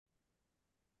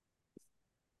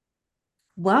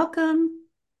Welcome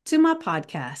to my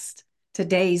podcast.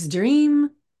 Today's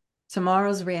dream,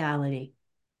 tomorrow's reality.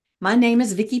 My name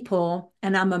is Vicki Poole,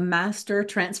 and I'm a master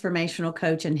transformational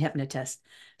coach and hypnotist,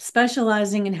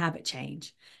 specializing in habit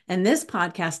change. And this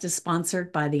podcast is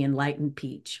sponsored by the Enlightened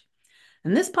Peach.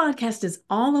 And this podcast is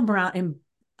all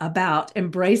about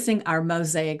embracing our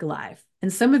mosaic life.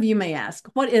 And some of you may ask,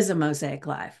 what is a mosaic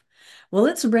life? Well,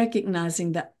 it's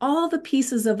recognizing that all the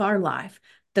pieces of our life,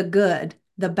 the good,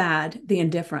 the bad, the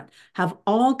indifferent, have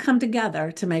all come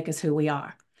together to make us who we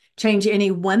are. Change any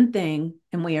one thing,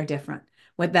 and we are different.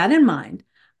 With that in mind,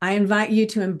 I invite you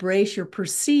to embrace your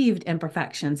perceived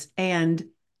imperfections and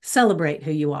celebrate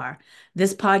who you are.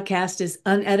 This podcast is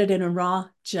unedited and raw,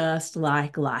 just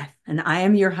like life. And I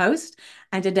am your host.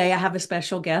 And today I have a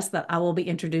special guest that I will be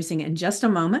introducing in just a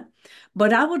moment.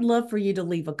 But I would love for you to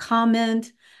leave a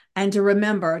comment and to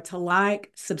remember to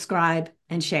like, subscribe,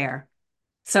 and share.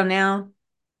 So now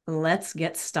let's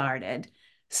get started.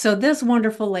 So this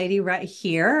wonderful lady right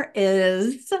here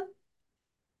is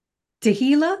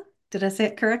Tehilla. Did I say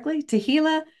it correctly?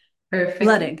 Tehilla Perfectly.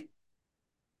 Luttig.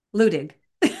 Luttig.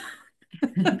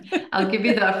 I'll give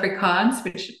you the Afrikaans,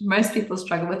 which most people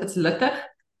struggle with. It's Luttig.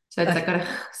 So it's like Okay. a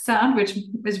sound, which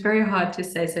is very hard to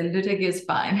say. So Luttig is All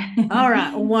fine.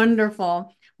 right,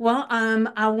 wonderful. Well,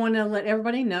 I want to let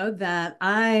everybody know that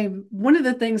one of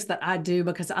the things that I do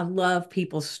because I love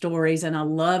people's stories and I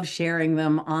love sharing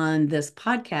them on this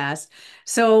podcast.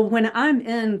 So when I'm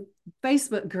in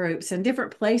Facebook groups and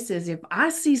different places, if I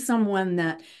see someone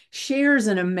that shares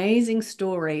an amazing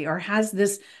story or has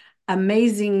this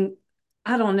amazing,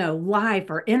 I don't know,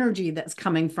 life or energy that's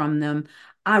coming from them,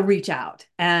 I reach out.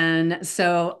 And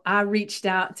so I reached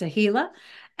out to Gila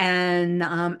and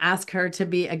ask her to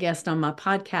be a guest on my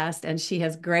podcast. And she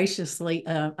has graciously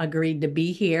agreed to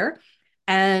be here.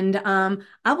 And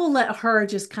I will let her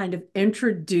just kind of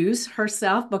introduce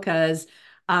herself because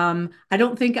I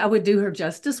don't think I would do her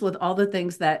justice with all the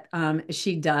things that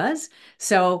she does.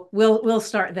 So we'll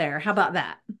start there. How about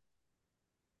that?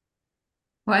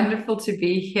 Wonderful to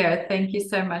be here. Thank you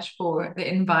so much for the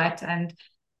invite. And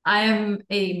I am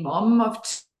a mom of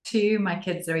two. My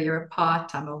kids are a year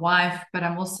apart. I'm a wife, but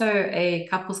I'm also a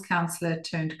couples counselor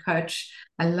turned coach.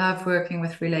 I love working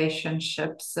with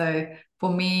relationships. So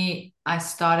for me, I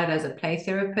started as a play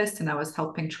therapist and I was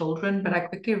helping children, but I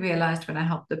quickly realized when I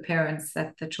helped the parents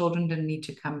that the children didn't need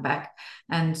to come back.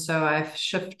 And so I've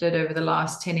shifted over the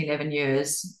last 10, 11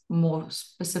 years, more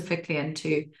specifically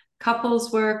into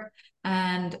couples work.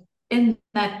 And in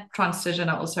that transition,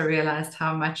 I also realized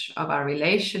how much of our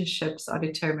relationships are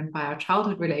determined by our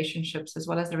childhood relationships as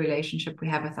well as the relationship we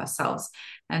have with ourselves.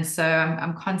 And so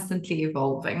I'm constantly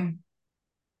evolving.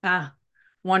 Ah,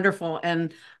 wonderful.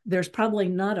 And there's probably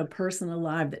not a person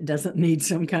alive that doesn't need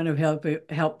some kind of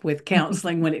help with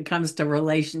counseling when it comes to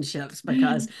relationships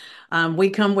because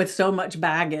we come with so much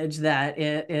baggage that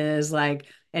it is like,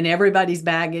 and everybody's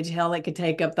baggage, hell, it could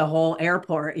take up the whole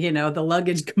airport, the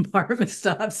luggage compartment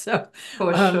stuff. So,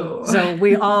 For um, sure. so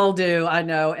we all do, I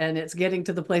know, and it's getting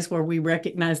to the place where we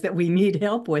recognize that we need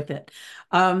help with it.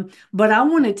 But I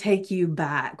want to take you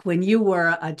back when you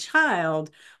were a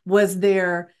child. Was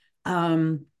there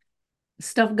um,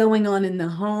 stuff going on in the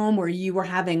home where you were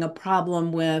having a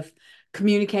problem with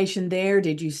communication there?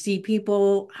 Did you see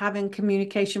people having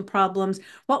communication problems?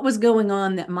 What was going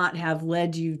on that might have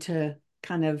led you to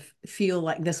kind of feel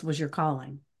like this was your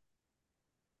calling?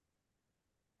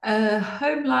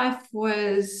 Home life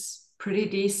was pretty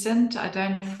decent. I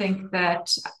don't think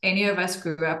that any of us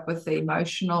grew up with the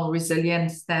emotional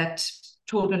resilience that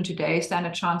children today stand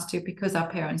a chance to because our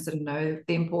parents didn't know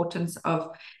the importance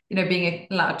of, being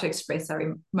allowed to express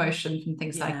our emotions and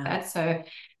things like Yeah. that. So,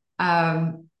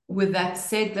 with that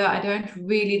said, though, I don't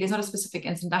really, there's not a specific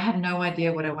incident. I had no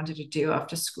idea what I wanted to do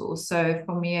after school. So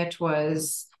for me, it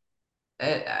was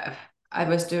uh, I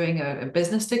was doing a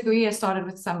business degree. I started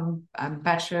with some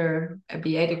bachelor, a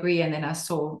BA degree, and then I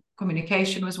saw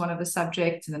communication was one of the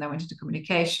subjects, and then I went into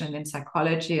communication and then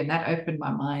psychology, and that opened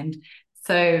my mind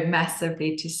so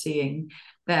massively to seeing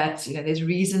that there's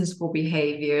reasons for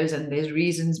behaviors and there's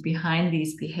reasons behind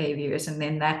these behaviors, and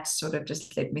then that sort of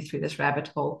just led me through this rabbit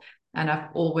hole. And I've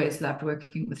always loved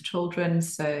working with children,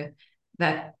 so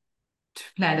that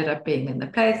ended up being in the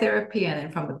play therapy, and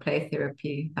then from the play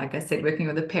therapy, like I said, working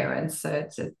with the parents. So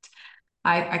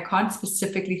I can't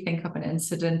specifically think of an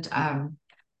incident.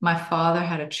 My father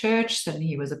had a church and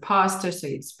he was a pastor, so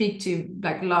he'd speak to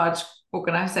like large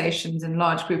organizations and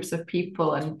large groups of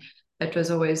people, and it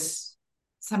was always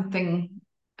something.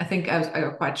 I think I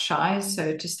got quite shy,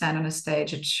 so to stand on a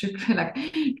stage, it should be like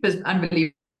it was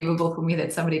unbelievable unbelievable for me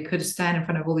that somebody could stand in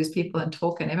front of all these people and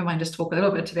talk, and never mind just talk a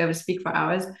little bit, to be able to speak for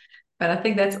hours. But I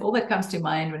think that's all that comes to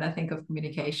mind when I think of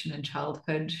communication in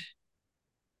childhood Yeah.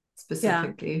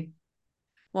 specifically.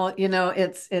 Well,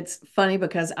 it's funny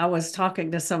because I was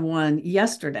talking to someone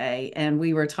yesterday and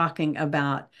we were talking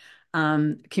about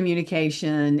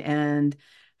communication and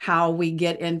how we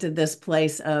get into this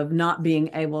place of not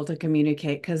being able to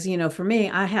communicate. Because, for me,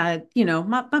 I had,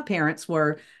 my parents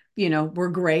were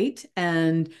great,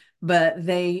 but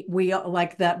we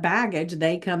like that baggage,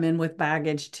 they come in with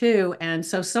baggage too. And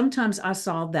so sometimes I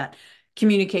saw that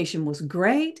communication was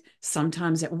great,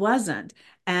 sometimes it wasn't.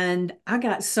 And I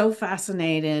got so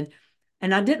fascinated,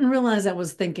 and I didn't realize I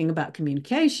was thinking about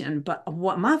communication, but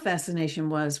what my fascination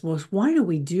was why do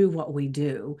we do what we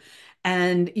do?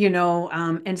 And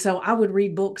so I would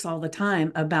read books all the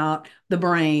time about the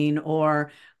brain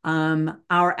or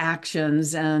our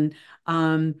actions. And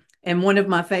one of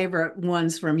my favorite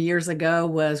ones from years ago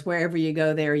was Wherever You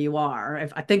Go, There You Are.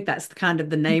 I think that's kind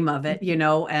of the name of it.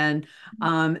 And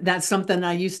that's something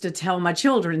I used to tell my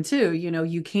children too.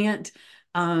 You can't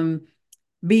um,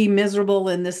 be miserable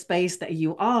in this space that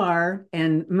you are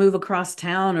and move across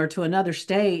town or to another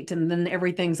state and then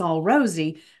everything's all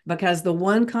rosy, because the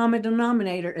one common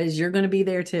denominator is you're going to be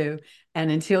there too.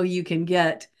 And until you can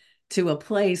get to a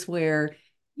place where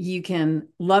you can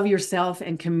love yourself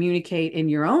and communicate in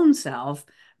your own self,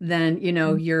 then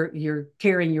you're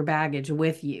carrying your baggage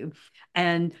with you.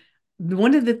 And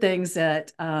one of the things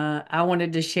that I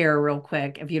wanted to share real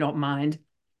quick, if you don't mind,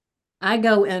 I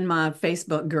go in my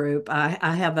Facebook group. I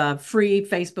have a free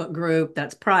Facebook group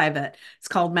that's private. It's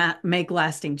called Make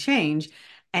Lasting Change.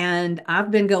 And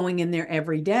I've been going in there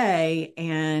every day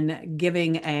and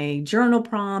giving a journal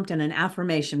prompt and an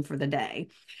affirmation for the day.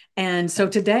 And so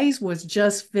today's was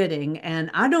just fitting. And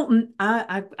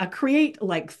I create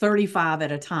like 35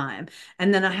 at a time.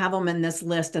 And then I have them in this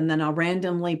list and then I'll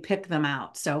randomly pick them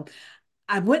out. So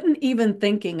I wasn't even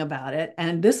thinking about it.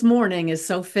 And this morning is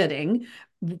so fitting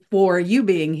for you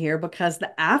being here, because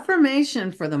the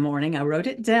affirmation for the morning, I wrote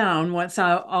it down once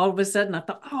I all of a sudden I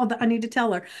thought, oh, I need to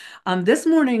tell her. This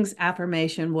morning's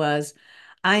affirmation was,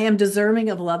 I am deserving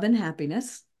of love and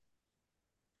happiness.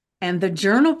 And the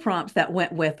journal prompt that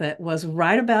went with it was,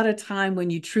 write about a time when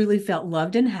you truly felt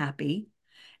loved and happy.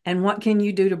 And what can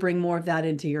you do to bring more of that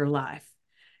into your life?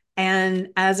 And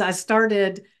as I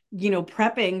started,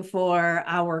 prepping for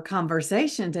our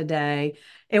conversation today,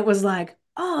 it was like,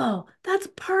 oh, that's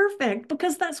perfect,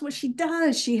 because that's what she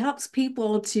does. She helps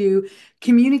people to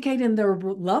communicate in their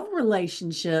love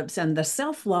relationships and the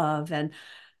self-love and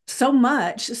so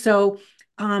much. So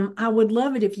I would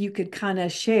love it if you could kind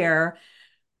of share,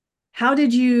 how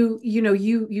did you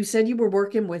said you were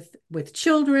working with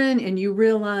children and you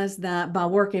realized that by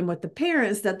working with the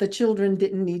parents that the children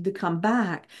didn't need to come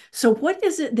back. So what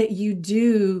is it that you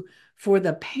do for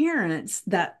the parents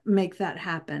that make that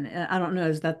happen? I don't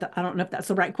know, I don't know if that's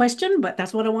the right question, but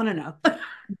that's what I want to know.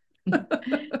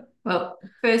 Well,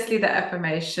 firstly, the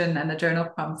affirmation and the journal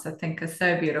prompts I think are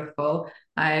so beautiful.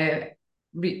 I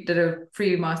did a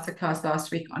free masterclass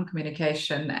last week on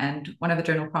communication, and one of the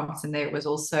journal prompts in there was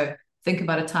also think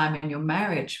about a time in your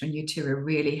marriage when you two were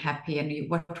really happy, and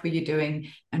what were you doing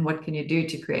and what can you do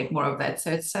to create more of that.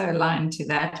 So it's so aligned to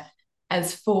that.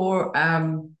 As for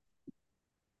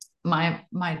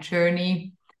my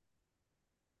journey,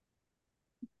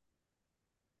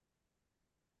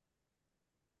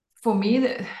 for me,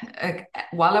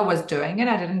 while I was doing it,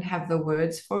 I didn't have the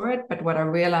words for it. But what I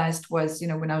realized was,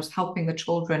 when I was helping the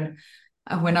children,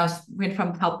 when I went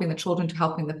from helping the children to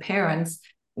helping the parents,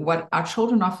 what our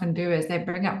children often do is they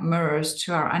bring up mirrors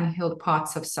to our unhealed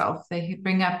parts of self. They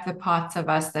bring up the parts of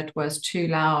us that was too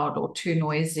loud or too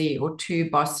noisy or too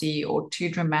bossy or too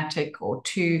dramatic or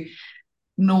too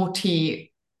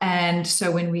naughty. And so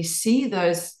when we see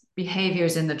those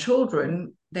behaviors in the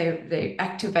children, they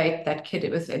activate that kid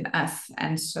within us.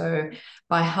 And so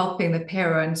by helping the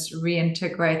parents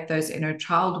reintegrate those inner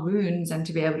child wounds and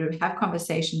to be able to have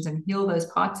conversations and heal those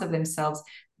parts of themselves,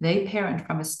 they parent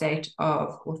from a state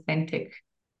of authentic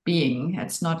being.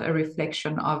 It's not a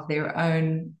reflection of their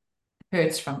own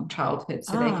hurts from childhood.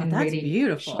 So they Ah, can that's really show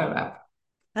beautiful. up.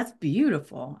 That's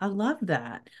beautiful. I love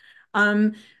that.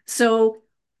 Um, so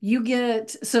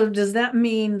so does that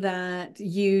mean that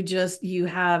you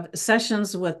have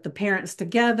sessions with the parents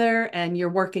together and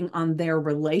you're working on their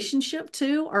relationship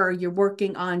too, or you're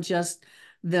working on just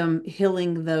them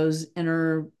healing those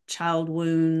inner child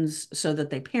wounds so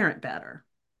that they parent better?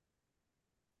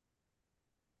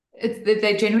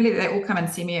 they all come and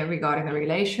see me regarding the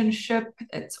relationship.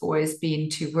 It's always been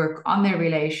to work on their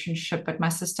relationship, but my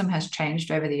system has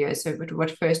changed over the years. So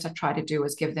what first I tried to do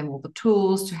was give them all the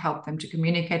tools to help them to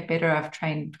communicate better. I've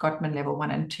trained Gottman level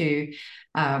 1 and 2.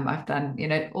 I've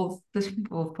done, all this,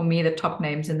 well, for me, the top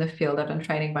names in the field. I've done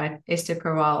training by Esther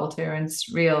Perel,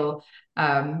 Terence Real,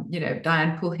 Diane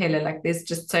Tehilla. Like there's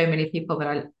just so many people that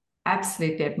I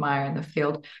absolutely admire in the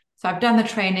field. So I've done the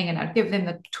training and I'd give them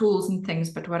the tools and things.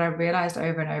 But what I realized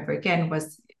over and over again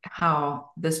was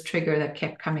how this trigger that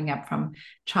kept coming up from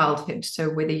childhood. So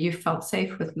whether you felt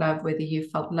safe with love, whether you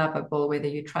felt lovable, whether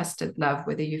you trusted love,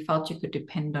 whether you felt you could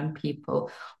depend on people,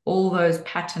 all those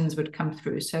patterns would come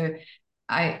through. So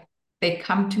I they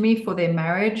come to me for their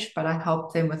marriage, but I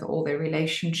help them with all their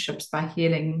relationships by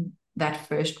healing that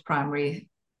first primary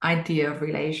idea of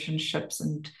relationships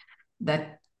and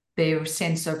that their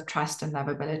sense of trust and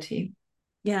lovability.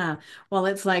 Yeah. Well,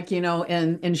 it's like, in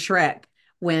Shrek,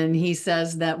 when he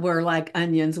says that we're like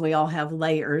onions, we all have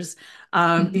layers.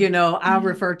 I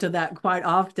refer to that quite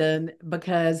often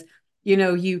because,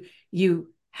 you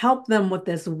help them with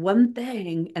this one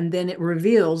thing, and then it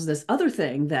reveals this other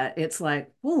thing that it's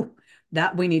like, oh,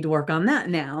 that we need to work on that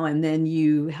now. And then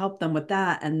you help them with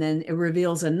that, and then it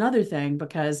reveals another thing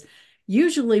because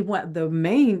usually what the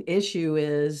main issue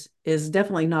is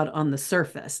definitely not on the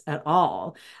surface at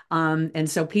all. And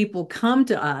so people come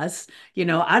to us,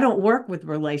 I don't work with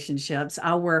relationships,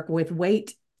 I work with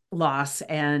weight loss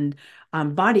and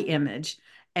body image.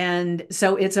 And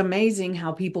so it's amazing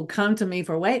how people come to me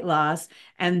for weight loss,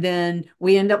 and then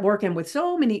we end up working with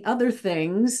so many other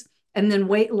things, and then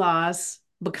weight loss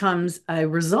becomes a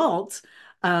result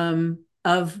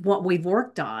of what we've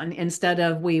worked on instead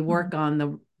of we work on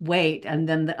the weight and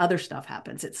then the other stuff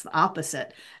happens. It's the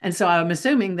opposite. And so I'm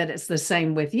assuming that it's the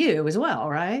same with you as well,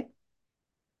 right?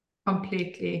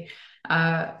 Completely.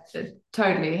 Uh,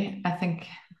 Totally. I think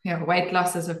weight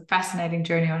loss is a fascinating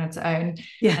journey on its own.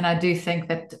 Yeah. And I do think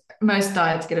that most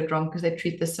diets get it wrong because they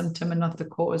treat the symptom and not the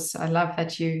cause. So I love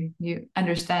that you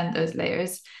understand those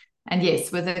layers. And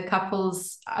yes, with the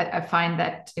couples, I find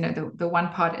that the one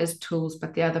part is tools,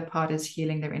 but the other part is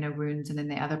healing their inner wounds, and then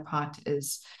the other part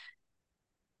is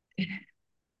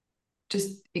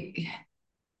just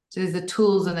so there's the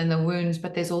tools and then the wounds,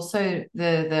 but there's also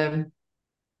the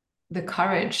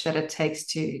courage that it takes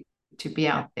to be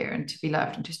out there and to be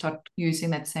loved and to start using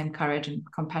that same courage and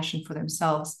compassion for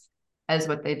themselves as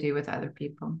what they do with other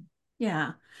people.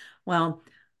 Yeah. Well,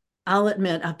 I'll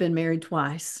admit I've been married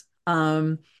twice.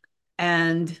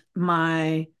 And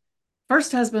my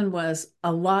first husband was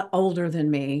a lot older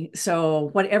than me. So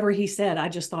whatever he said, I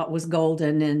just thought was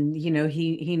golden, and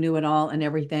he knew it all and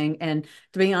everything. And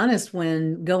to be honest,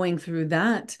 when going through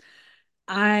that,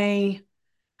 I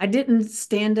I didn't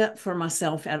stand up for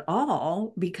myself at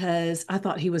all because I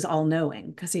thought he was all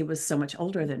knowing because he was so much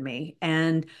older than me.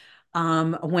 And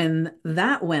when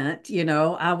that went,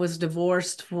 I was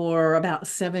divorced for about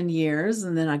 7 years,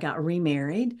 and then I got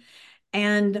remarried.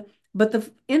 And but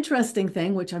the interesting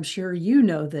thing, which I'm sure you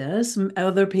know this,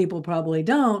 other people probably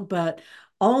don't, but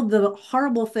all the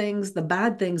horrible things, the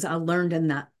bad things I learned in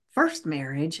that first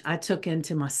marriage, I took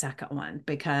into my second one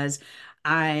because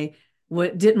I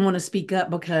didn't want to speak up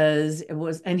because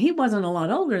and he wasn't a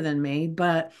lot older than me,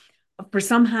 but for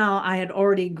somehow I had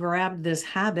already grabbed this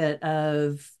habit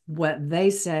of what they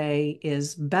say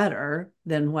is better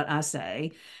than what I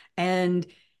say. And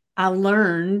I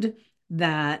learned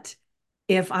that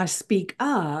if I speak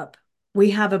up,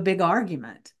 we have a big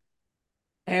argument.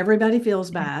 Everybody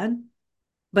feels bad.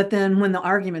 But then when the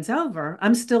argument's over,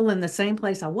 I'm still in the same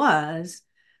place I was.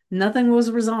 Nothing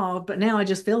was resolved, but now I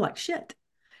just feel like shit.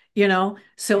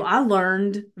 So I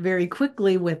learned very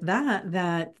quickly with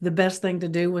that the best thing to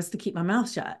do was to keep my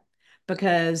mouth shut,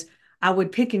 because I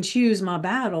would pick and choose my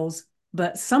battles,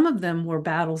 but some of them were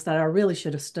battles that I really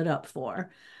should have stood up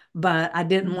for, but I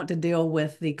didn't want to deal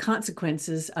with the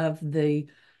consequences of the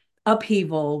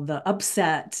upheaval, the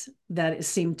upset that it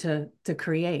seemed to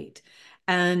create.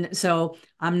 And so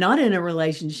I'm not in a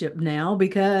relationship now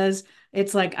because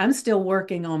it's like I'm still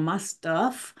working on my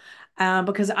stuff,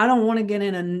 because I don't want to get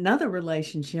in another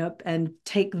relationship and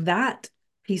take that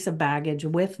piece of baggage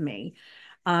with me.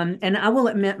 And I will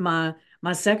admit, my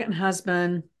second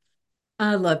husband,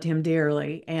 I loved him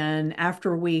dearly. And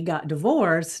after we got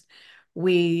divorced,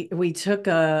 we took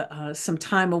some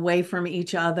time away from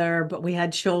each other, but we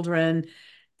had children,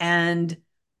 and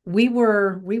we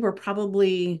were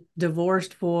probably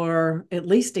divorced for at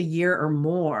least a year or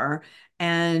more.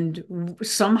 And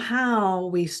somehow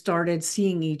we started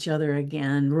seeing each other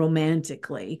again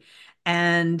romantically.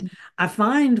 And I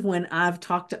find when I've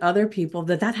talked to other people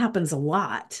that that happens a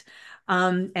lot.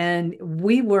 And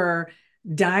we were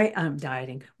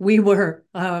dieting. We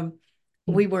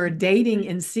were dating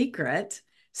in secret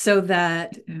so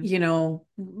that, Yeah.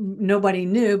 nobody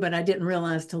knew, but I didn't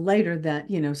realize till later that,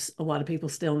 a lot of people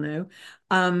still knew.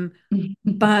 Um,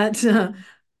 but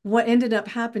what ended up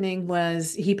happening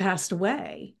was he passed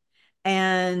away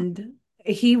and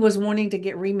he was wanting to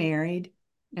get remarried.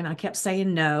 And I kept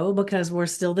saying no because we're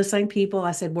still the same people.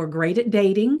 I said, we're great at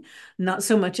dating, not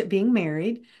so much at being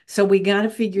married. So we got to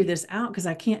figure this out because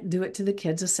I can't do it to the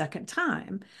kids a second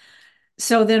time.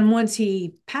 So then once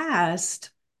he passed,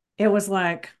 it was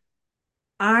like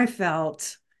I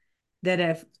felt that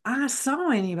if I saw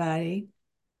anybody,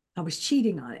 I was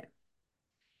cheating on it.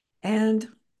 And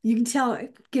you can tell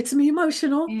it gets me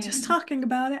emotional Yeah. just talking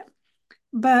about it.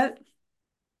 But,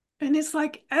 and it's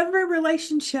like every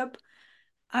relationship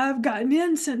I've gotten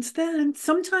in since then,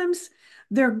 sometimes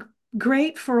they're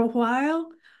great for a while.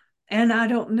 And I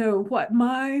don't know what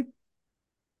my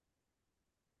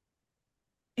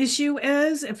issue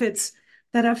is, if it's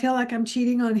that I feel like I'm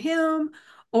cheating on him,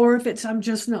 or if it's I'm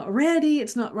just not ready,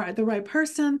 it's not the right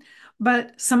person.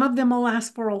 But some of them will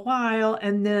last for a while,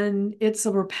 and then it's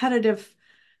a repetitive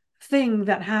thing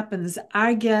that happens.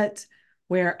 I get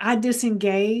where I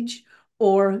disengage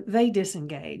or they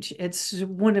disengage. It's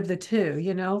one of the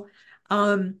two.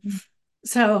 Um,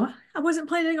 so I wasn't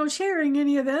planning on sharing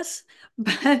any of this,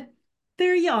 but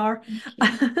there you are.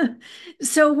 Thank you.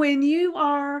 So when you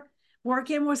are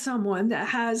working with someone that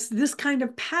has this kind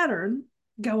of pattern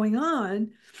going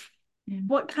on, Yeah.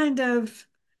 what kind of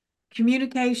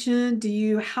communication do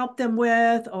you help them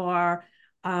with? Or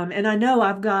and I know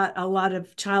I've got a lot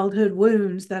of childhood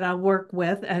wounds that I work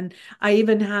with, and I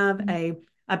even have a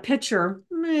picture.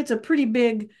 It's a pretty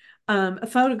big a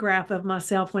photograph of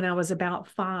myself when I was about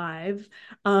 5,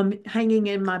 hanging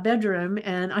in my bedroom,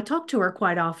 and I talk to her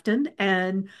quite often,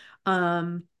 and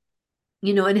um,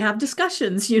 and have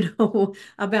discussions,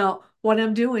 about what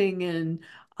I'm doing and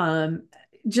um,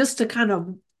 just to kind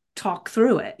of talk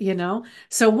through it.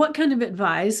 So, what kind of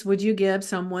advice would you give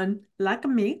someone like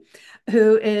me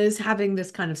who is having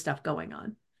this kind of stuff going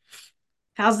on?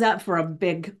 How's that for a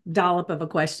big dollop of a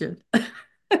question?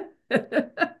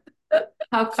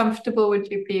 How comfortable would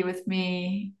you be with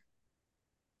me?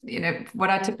 What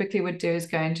I typically would do is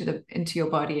go into your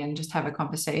body and just have a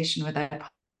conversation with that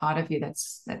part of you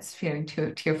that's feeling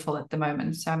too tearful at the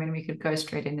moment. So I mean, we could go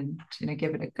straight in and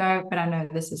give it a go. But I know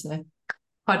this is a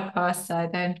podcast, so I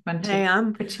don't want Hey, to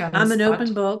I'm put you on the I'm an open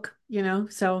spot. book.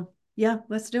 So yeah,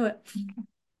 let's do it.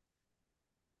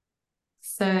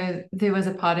 So there was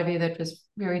a part of you that was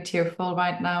very tearful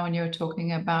right now when you were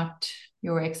talking about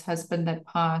your ex-husband that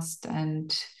passed, and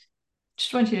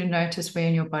just want you to notice where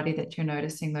in your body that you're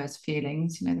noticing those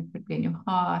feelings. They could be in your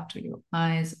heart or your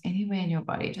eyes, anywhere in your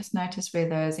body. Just notice where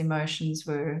those emotions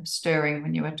were stirring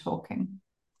when you were talking.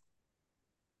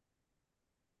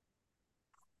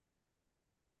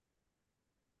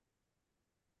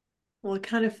 Well, I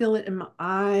kind of feel it in my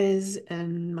eyes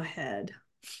and my head.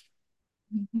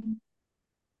 Mhm.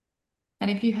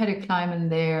 And if you had to climb in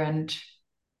there and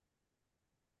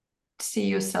see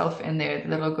yourself in there, the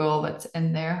little girl that's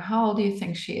in there, how old do you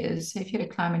think she is? If you had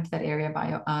to climb into that area by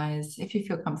your eyes, if you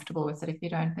feel comfortable with it, if you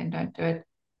don't, then don't do it.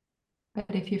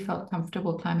 But if you felt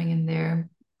comfortable climbing in there,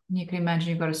 you can imagine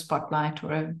you've got a spotlight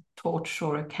or a torch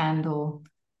or a candle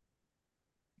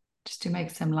just to make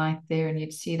some light there, and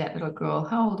you'd see that little girl.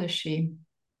 How old is she?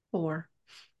 4.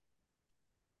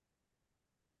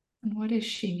 And what is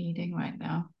she needing right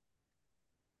now?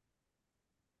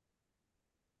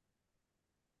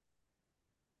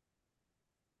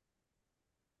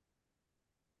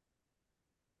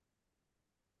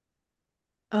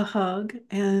 A hug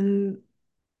and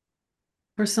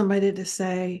for somebody to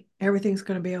say everything's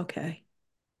going to be okay.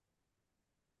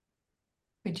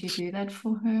 Would you do that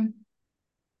for her?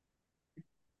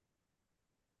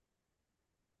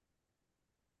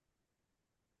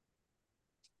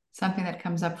 Something that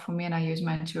comes up for me, and I use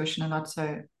my intuition a lot,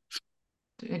 so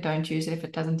don't use it if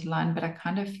it doesn't align, but I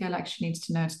kind of feel like she needs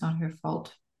to know it's not her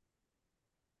fault.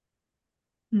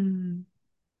 Mm,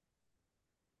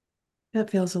 that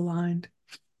feels aligned.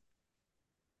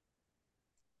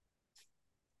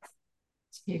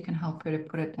 So you can help her to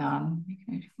put it down. You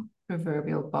can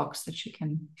proverbial box that she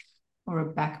can, or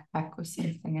a backpack or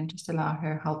something, and just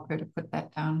help her to put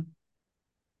that down.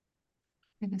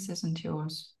 This isn't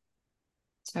yours.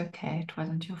 It's okay. It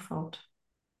wasn't your fault.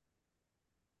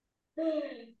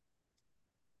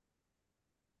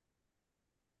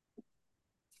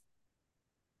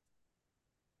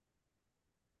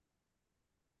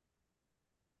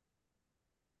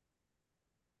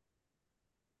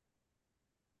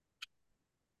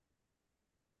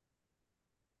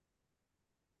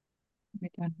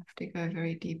 don't have to go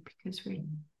very deep because we're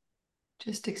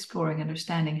just exploring,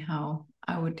 understanding how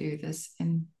I would do this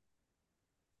in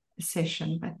a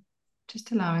session, but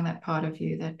just allowing that part of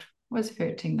you that was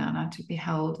hurting Nana to be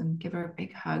held and give her a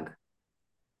big hug.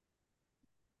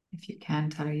 If you can,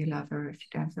 tell her you love her. If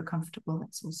you don't feel comfortable,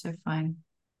 that's also fine.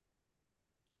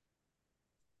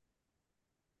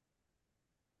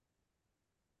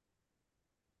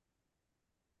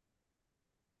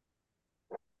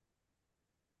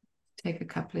 Take a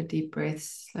couple of deep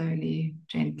breaths slowly,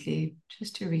 gently,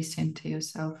 just to recenter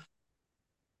yourself.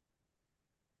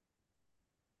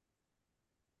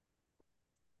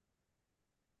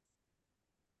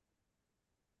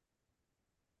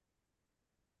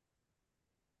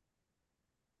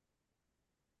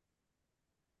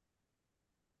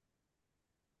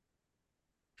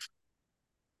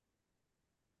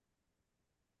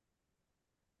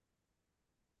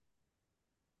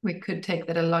 We could take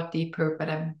that a lot deeper, but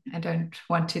I don't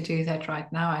want to do that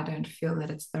right now. I don't feel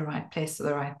that it's the right place or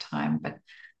the right time, but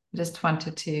I just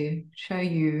wanted to show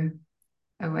you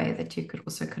a way that you could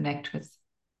also connect with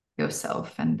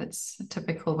yourself. And it's a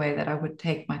typical way that I would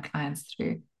take my clients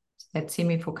through. So they'd see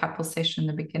me for couple session in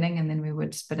the beginning, and then we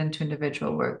would split into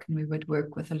individual work, and we would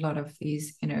work with a lot of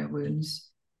these inner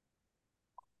wounds.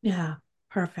 Yeah,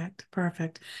 perfect,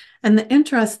 perfect. And the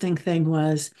interesting thing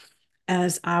was,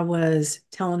 as I was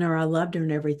telling her I loved her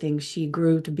and everything, she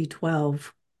grew to be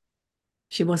 12.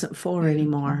 She wasn't 4 Beautiful.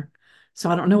 anymore. So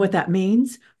I don't know what that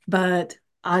means, but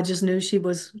I just knew she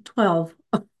was 12.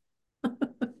 And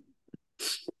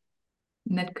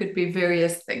that could be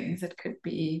various things. It could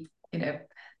be, her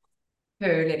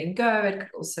letting go. It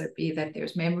could also be that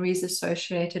there's memories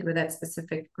associated with that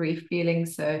specific grief feeling.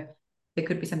 So there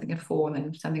could be something at 4 and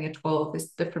then something at 12.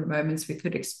 There's different moments we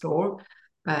could explore.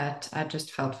 But I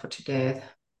just felt for today,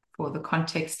 for the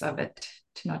context of it,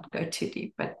 to not go too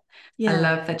deep. But I Yeah.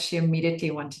 love that she immediately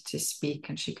wanted to speak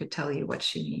and she could tell you what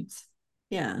she needs.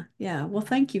 Yeah, yeah. Well,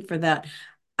 thank you for that.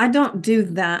 I don't do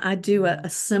that. I do a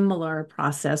similar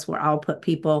process where I'll put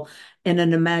people in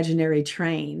an imaginary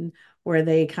train where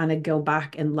they kind of go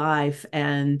back in life.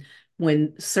 And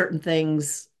when certain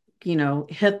things,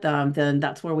 hit them, then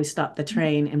that's where we stop the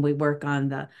train and we work on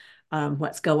the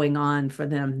what's going on for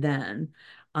them then.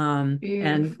 And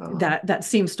Beautiful. that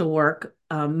seems to work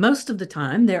most of the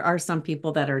time. There are some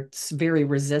people that are very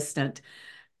resistant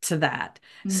to that.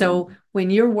 So Mm. when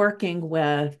you're working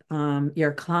with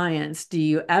your clients, do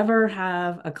you ever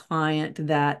have a client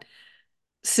that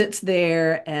sits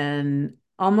there and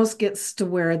almost gets to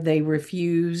where they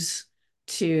refuse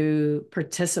to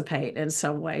participate in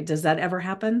some way? Does that ever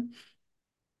happen?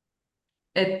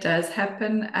 It does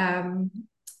happen.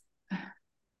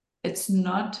 It's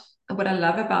not what I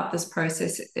love about this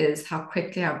process is how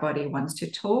quickly our body wants to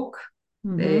talk.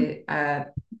 Mm-hmm. The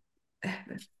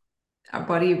Our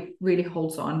body really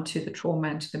holds on to the trauma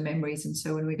and to the memories, and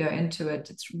so when we go into it,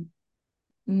 it's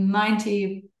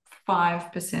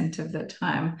 95% of the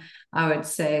time, I would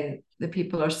say the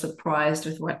people are surprised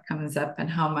with what comes up and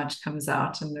how much comes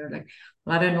out. And they're like,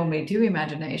 well, I don't normally do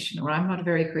imagination, or I'm not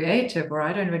very creative, or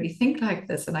I don't really think like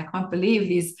this. And I can't believe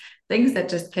these things that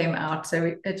just came out.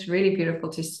 So it's really beautiful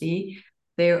to see.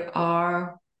 There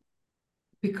are,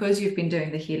 because you've been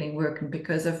doing the healing work and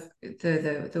because of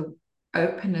the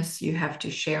openness you have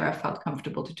to share, I felt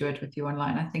comfortable to do it with you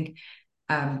online. I think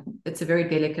it's a very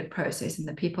delicate process. And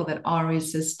the people that are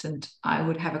resistant, I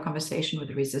would have a conversation with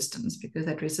the resistance because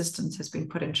that resistance has been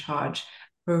put in charge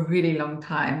for a really long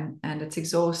time and it's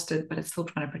exhausted, but it's still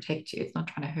trying to protect you. It's not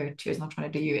trying to hurt you. It's not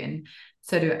trying to do you in.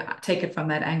 So to take it from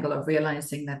that angle of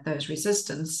realizing that those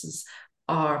resistances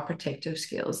are protective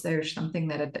skills. There's something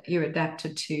that you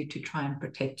adapted to try and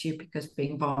protect you because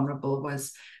being vulnerable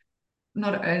was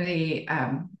not only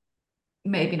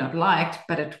maybe not liked,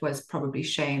 but it was probably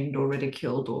shamed or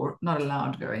ridiculed or not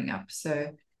allowed growing up.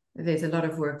 So there's a lot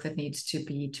of work that needs to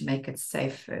be to make it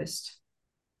safe first.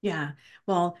 Yeah.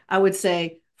 Well, I would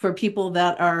say for people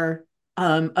that are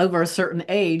over a certain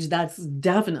age, that's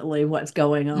definitely what's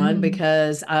going on Mm.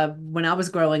 because when I was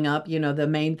growing up, the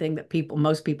main thing that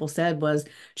most people said was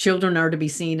children are to be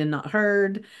seen and not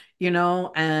heard,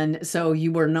 and so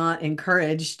you were not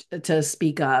encouraged to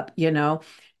speak up,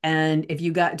 and if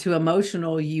you got too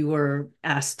emotional, you were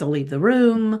asked to leave the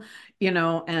room,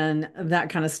 and that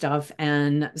kind of stuff.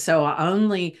 And so I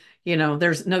only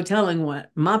there's no telling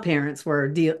what my parents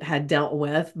had dealt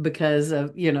with because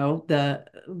of,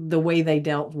 the way they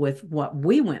dealt with what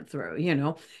we went through,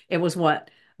 it was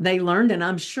what they learned. And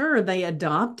I'm sure they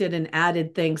adopted and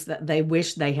added things that they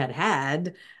wish they had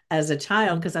had as a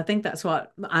child. Because I think that's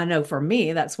what I know for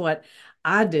me, that's what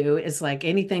I do is like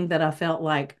anything that I felt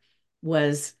like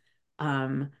was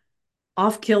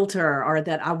off kilter, or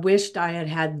that I wished I had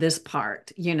had this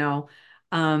part,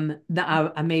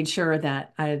 that I made sure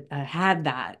that I had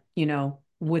that,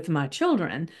 with my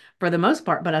children for the most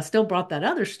part, but I still brought that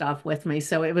other stuff with me.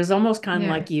 So it was almost kind of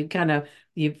Yeah. like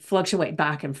you fluctuate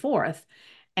back and forth.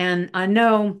 And I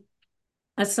know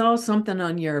I saw something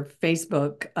on your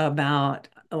Facebook about,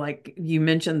 like, you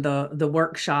mentioned the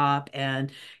workshop,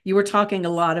 and you were talking a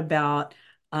lot about,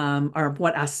 or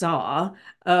what I saw,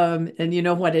 and you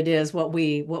know what it is, what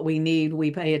we need, we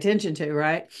pay attention to,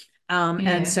 right? And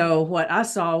Yeah. so what I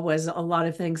saw was a lot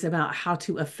of things about how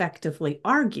to effectively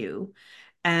argue.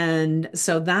 And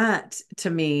so that to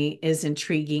me is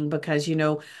intriguing because,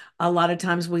 a lot of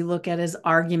times we look at as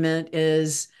argument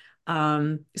is,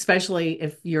 especially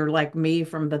if you're like me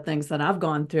from the things that I've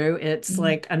gone through, it's Mhm.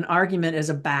 like an argument is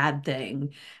a bad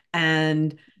thing.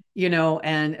 And,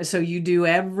 and so you do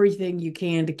everything you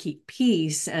can to keep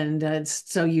peace. And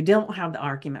so you don't have the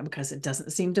argument because it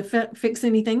doesn't seem to fix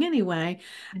anything anyway.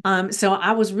 So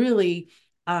I was really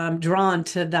drawn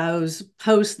to those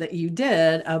posts that you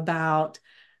did about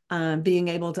being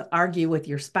able to argue with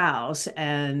your spouse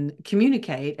and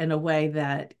communicate in a way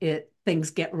that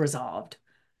things get resolved.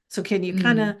 So can you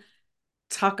kind Mm. of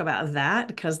talk about that?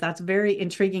 Because that's very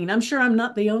intriguing. And I'm sure I'm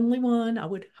not the only one. I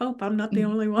would hope I'm not the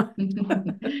only one.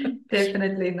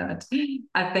 Definitely not.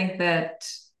 I think that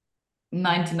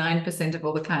 99% of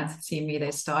all the clients that see me,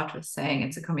 they start with saying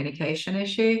it's a communication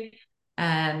issue.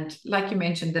 And like you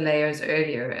mentioned, the layers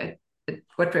earlier,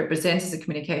 what represents as a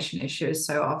communication issue is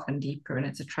so often deeper, and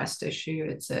it's a trust issue,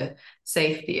 it's a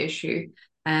safety issue.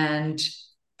 And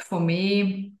for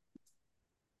me,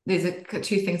 there's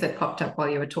two things that popped up while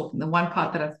you were talking. The one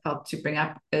part that I felt to bring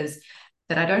up is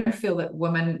that I don't feel that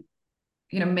women,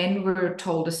 men were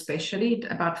told especially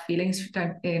about feelings.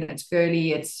 Don't, it's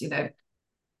girly, it's,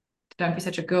 don't be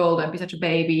such a girl, don't be such a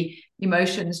baby.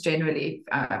 Emotions generally,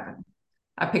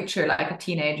 I picture like a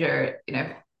teenager,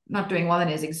 not doing well in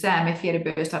his exam. If he had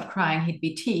a burst out crying, he'd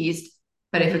be teased.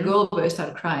 But if a Hmm. girl burst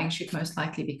out crying, she'd most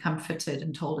likely be comforted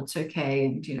and told it's okay,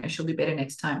 and she'll be better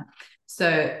next time.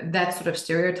 So that sort of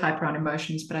stereotype around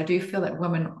emotions. But I do feel that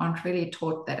women aren't really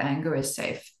taught that anger is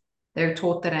safe. They're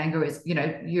taught that anger is,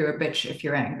 you're a bitch if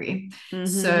you're angry. Hmm.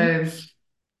 So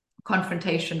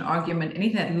confrontation, argument,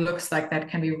 anything that looks like that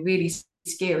can be really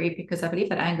scary, because I believe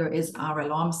that anger is our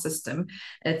alarm system.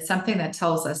 It's something that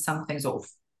tells us something's off.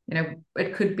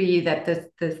 It could be that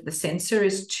the sensor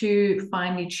is too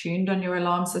finely tuned on your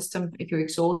alarm system. If you're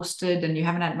exhausted and you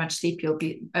haven't had much sleep, you'll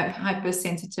be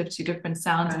hypersensitive to different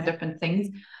sounds and Right. different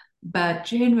things. But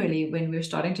generally, when we're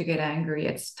starting to get angry,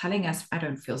 it's telling us, I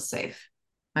don't feel safe.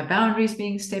 My boundaries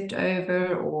being stepped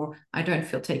over, or I don't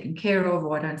feel taken care of,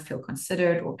 or I don't feel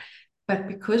considered, or but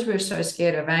because we're so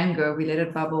scared of anger, we let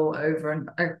it bubble over, and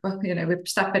we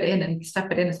stuff it in and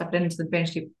stuff it in and stuff it in until it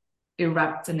eventually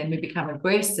erupts, and then we become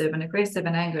aggressive. And aggressive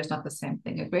and anger is not the same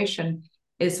thing. Aggression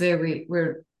is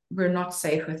where we're not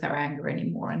safe with our anger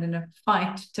anymore. And in a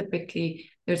fight, typically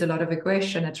there's a lot of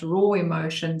aggression. It's raw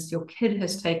emotions. Your kid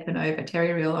has taken over.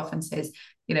 Terry Real often says,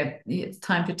 it's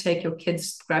time to take your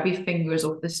kid's grubby fingers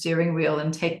off the steering wheel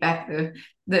and take back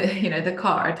the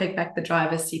car, take back the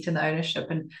driver's seat and the ownership.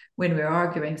 And when we're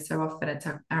arguing, so often it's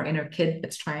our inner kid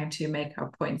that's trying to make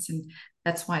our points. And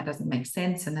that's why it doesn't make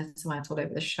sense. And that's why it's all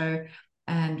over the show.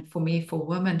 And for me, for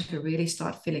women to really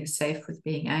start feeling safe with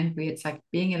being angry, it's like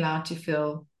being allowed to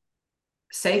feel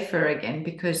safer again,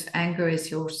 because anger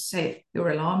is your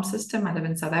alarm system. I live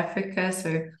in South Africa,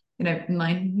 so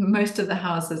most of the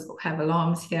houses have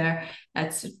alarms here.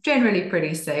 It's generally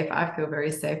pretty safe. I feel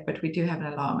very safe, but we do have an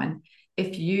alarm, and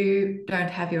if you don't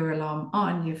have your alarm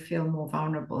on, you feel more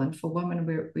vulnerable. And for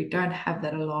women, we don't have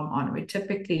that alarm on. We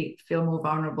typically feel more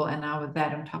vulnerable, and now with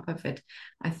that on top of it,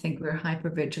 I think we're hyper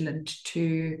vigilant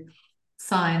to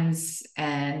signs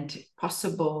and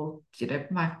possible,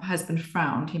 my husband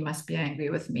frowned, he must be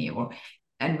angry with me,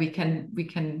 and we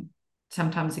can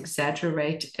sometimes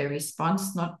exaggerate a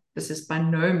response. Not, this is by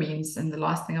no means, and the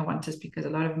last thing I want is, because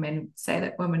a lot of men say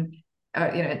that women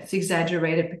it's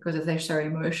exaggerated because they're so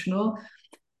emotional,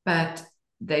 but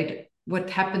what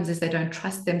happens is they don't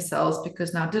trust themselves,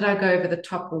 because now, did I go over the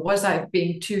top, or was I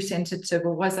being too sensitive,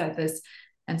 or was I this?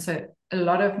 And so a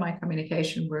lot of my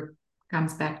communication work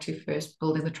comes back to first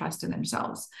building the trust in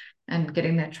themselves and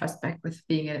getting that trust back with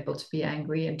being able to be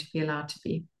angry and to be allowed to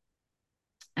be.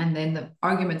 And then the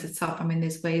arguments itself, I mean,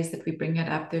 there's ways that we bring it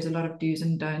up. There's a lot of do's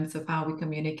and don'ts of how we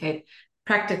communicate,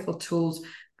 practical tools.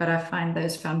 But I find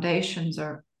those foundations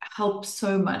are help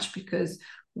so much, because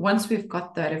once we've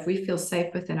got that, if we feel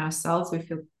safe within ourselves, we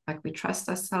feel like we trust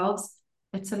ourselves,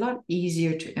 it's a lot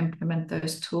easier to implement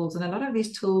those tools. And a lot of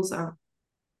these tools are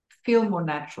feel more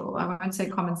natural. I won't say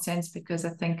common sense because I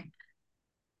think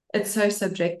it's so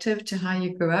subjective to how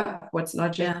you grew up, what's Yeah.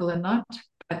 logical and not.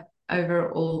 But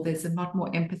overall, there's a lot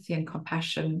more empathy and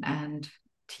compassion and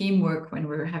teamwork when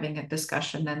we're having a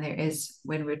discussion than there is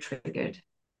when we're triggered.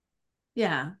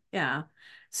 Yeah. Yeah.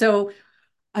 So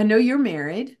I know you're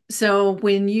married. So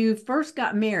when you first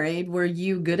got married, were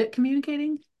you good at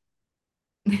communicating?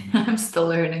 I'm still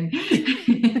learning.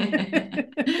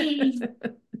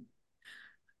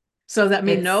 So that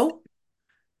mean It's no?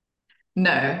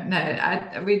 no.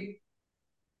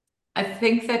 I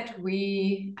think that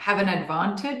we have an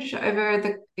advantage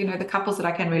over the couples that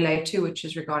I can relate to, which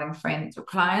is regarding friends or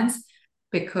clients,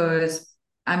 because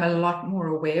I'm a lot more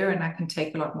aware and I can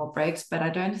take a lot more breaks, but I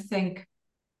don't think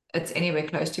it's anywhere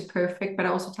close to perfect. But I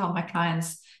also tell my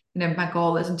clients, my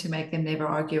goal isn't to make them never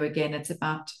argue again. It's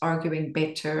about arguing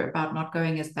better, about not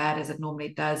going as bad as it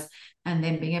normally does, and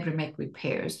then being able to make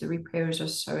repairs. The repairs are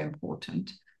so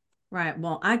important. Right.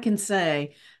 Well, I can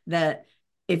say that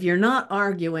if you're not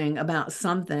arguing about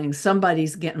something,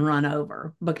 somebody's getting run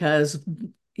over because,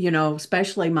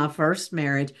 especially my first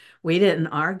marriage, we didn't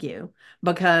argue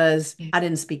because Yeah. I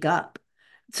didn't speak up.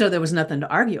 So there was nothing to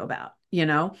argue about.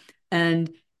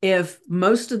 And if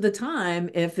most of the time,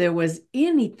 if there was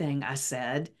anything I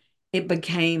said,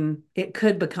 it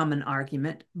could become an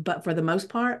argument. But for the most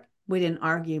part, we didn't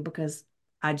argue because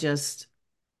I just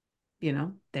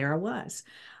there I was.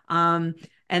 Um,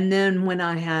 and then when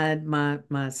I had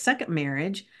my second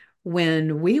marriage,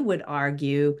 when we would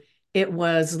argue, it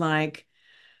was like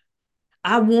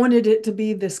I wanted it to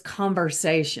be this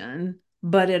conversation,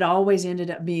 but it always ended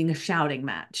up being a shouting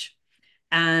match.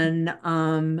 And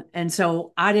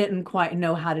so I didn't quite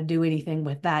know how to do anything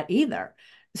with that either.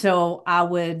 So I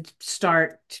would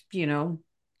start,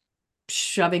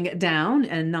 shoving it down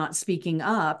and not speaking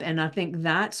up. And I think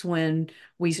that's when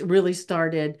we really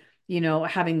started,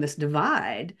 having this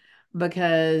divide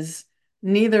because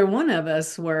neither one of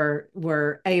us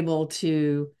were able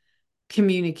to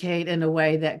communicate in a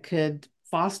way that could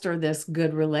foster this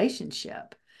good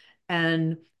relationship.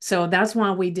 And so that's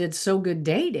why we did so good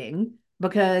dating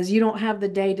because you don't have the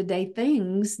day-to-day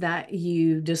things that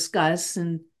you discuss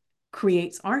and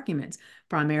creates arguments,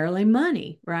 primarily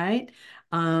money, right?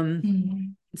 Um,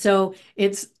 Mm. so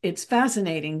it's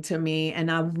fascinating to me,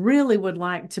 and I really would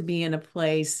like to be in a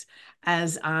place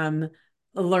as I'm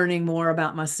learning more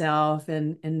about myself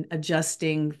and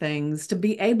adjusting things to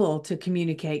be able to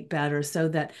communicate better so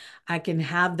that I can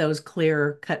have those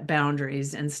clear cut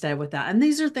boundaries and stay with that. And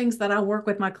these are things that I work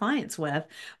with my clients with.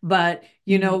 But,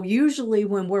 Mm. usually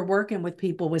when we're working with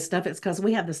people with stuff, it's because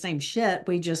we have the same shit.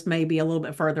 We just may be a little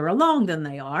bit further along than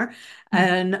they are.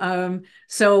 And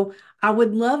so I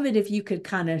would love it if you could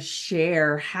kind of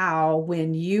share how,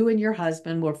 when you and your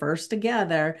husband were first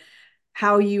together,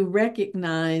 how you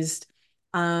recognized.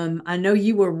 I know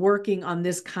you were working on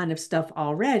this kind of stuff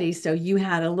already, so you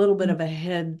had a little bit Mm. of a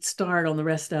head start on the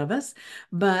rest of us.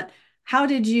 But how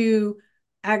did you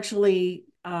actually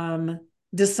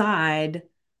decide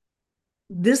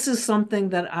this is something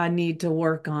that I need to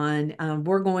work on?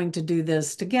 We're going to do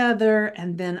this together,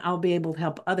 and then I'll be able to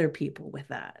help other people with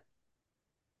that.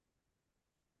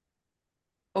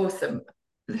 Awesome.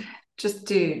 Just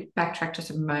to backtrack just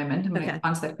a moment, I'm going to Okay.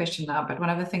 answer that question now. But one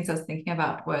of the things I was thinking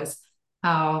about was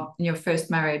how in your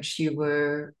first marriage you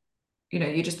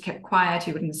just kept quiet,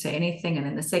 you wouldn't say anything. And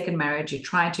in the second marriage, you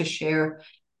tried to share.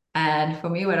 And for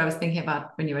me, what I was thinking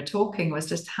about when you were talking was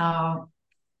just how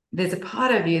there's a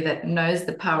part of you that knows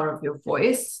the power of your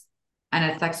voice. And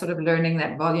it's like sort of learning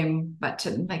that volume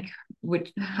button, like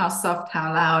how soft,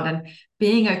 how loud, and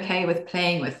being okay with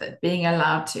playing with it, being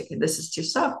allowed to, okay, this is too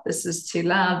soft, this is too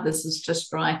loud, this is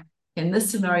just right. In this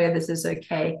scenario, this is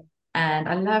okay. And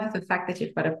I love the fact that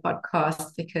you've got a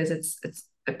podcast because it's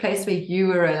a place where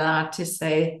you are allowed to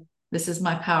say, this is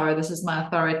my power, this is my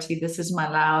authority, this is my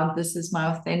loud, this is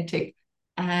my authentic.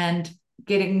 And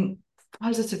getting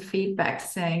positive feedback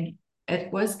saying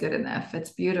it was good enough,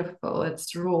 it's beautiful,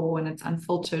 it's raw and it's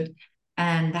unfiltered,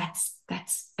 and that's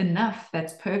enough,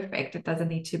 that's perfect, it doesn't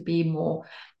need to be more.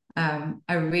 I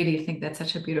really think that's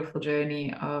such a beautiful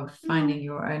journey of Oh, finding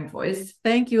your own voice.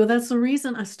 thank you. That's the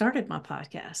reason I started my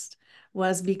podcast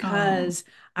was Oh. because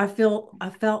I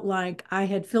felt like I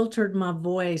had filtered my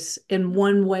voice in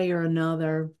one way or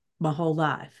another my whole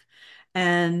life.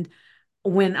 And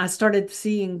when I started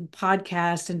seeing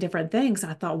podcasts and different things,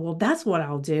 I thought, well, that's what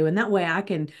I'll do. And that way I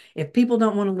can, if people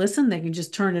don't want to listen, they can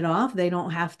just turn it off. They don't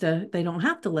have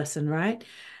to listen, right?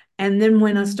 And then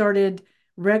when I Mm. started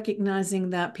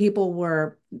recognizing that people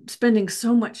were spending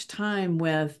so much time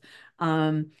with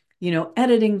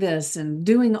editing this and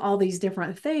doing all these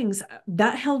different things,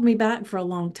 that held me back for a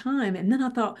long time. And then I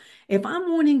thought, if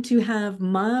I'm wanting to have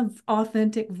my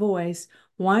authentic voice,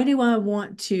 why do I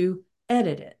want to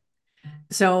edit it?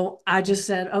 So I just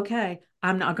said, okay,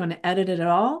 I'm not going to edit it at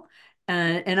all.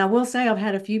 And I will say I've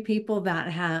had a few people that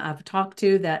I've talked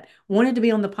to that wanted to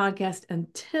be on the podcast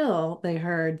until they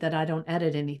heard that I don't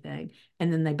edit anything,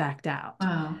 and then they backed out.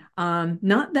 Wow.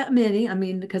 Not that many, I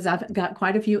mean, because I've got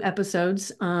quite a few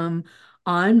episodes on,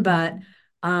 but Mm,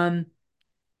 um,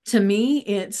 to me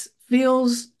it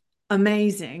feels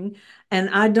amazing, and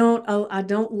I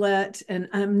don't let, and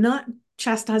I'm not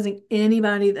chastising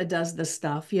anybody that does this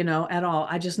stuff, at all.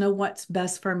 I just know what's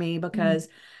best for me mm, because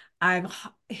I've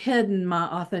hidden my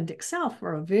authentic self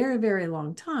for a very, very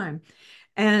long time.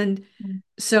 And mm,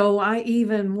 so I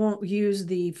even won't use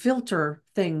the filter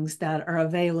things that are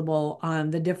available on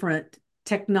the different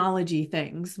technology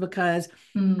things, because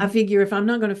I mm, figure if I'm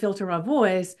not going to filter my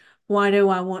voice, why do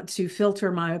I want to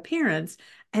filter my appearance?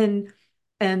 And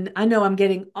and I know I'm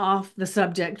getting off the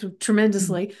subject mm,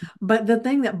 tremendously, but the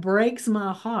thing that breaks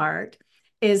my heart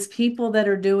is people that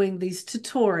are doing these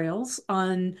tutorials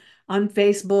on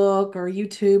Facebook or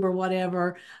YouTube or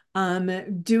whatever,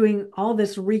 doing all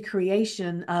this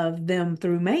recreation of them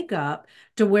through makeup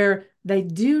to where they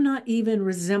do not even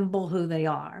resemble who they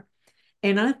are.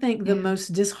 And I think the yeah. most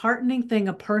disheartening thing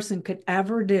a person could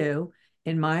ever do,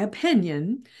 in my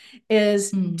opinion,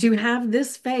 is Mm, to have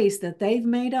this face that they've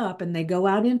made up and they go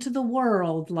out into the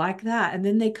world like that. And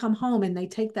then they come home and they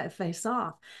take that face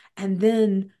off. And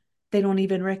then they don't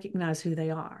even recognize who they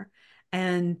are.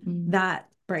 And mm, that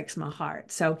breaks my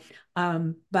heart. So,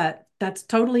 but that's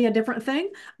totally a different thing.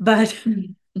 But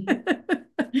mm.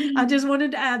 I just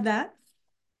wanted to add that.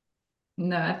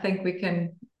 No, I think we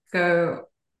can go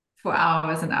for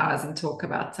hours and hours and talk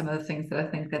about some of the things that I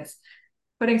think that's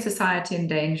putting society in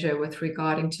danger with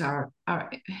regarding to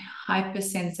our hyper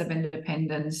sense of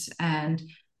independence and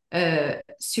a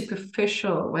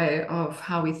superficial way of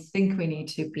how we think we need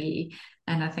to be.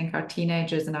 And I think our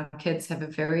teenagers and our kids have a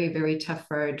very, very tough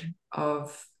road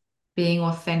of being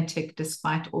authentic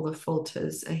despite all the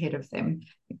filters ahead of them.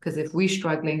 Because if we're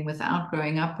struggling without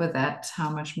growing up with that, how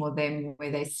much more them where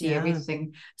they see Yeah.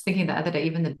 everything. I was thinking the other day,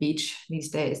 even the beach these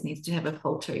days needs to have a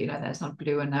filter, that's not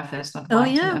blue enough, that's not Oh,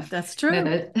 white yeah, enough. that's You know,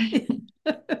 true.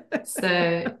 that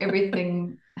so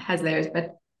everything has layers.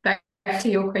 But back to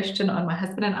your question on my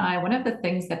husband and I, one of the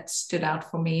things that stood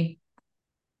out for me,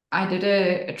 I did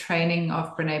a training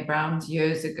of Brene Brown's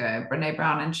years ago, Brene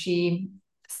Brown, and she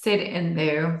said in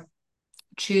there,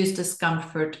 choose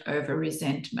discomfort over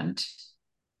resentment.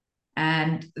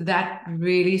 And that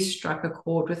really struck a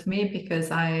chord with me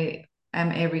because I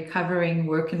am a recovering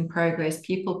work in progress,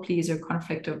 people pleaser,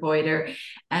 conflict avoider.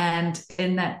 And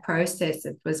in that process,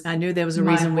 it was I knew there was a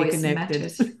my reason we voice connected.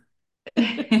 matters.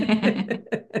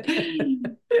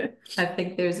 I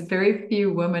think there's very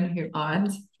few women who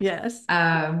aren't. Yes.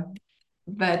 Um,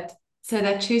 but so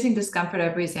that choosing discomfort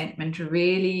over resentment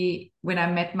really, when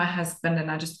I met my husband,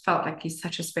 and I just felt like he's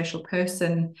such a special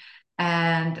person.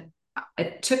 And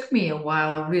it took me a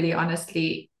while, really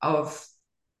honestly, of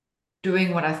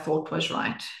doing what I thought was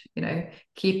right,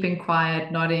 keeping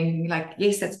quiet, nodding, like,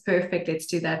 yes, that's perfect. Let's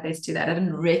do that. Let's do that. I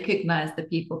didn't recognize the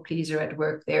people pleaser at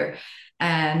work there.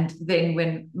 And then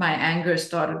when my anger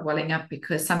started welling up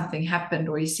because something happened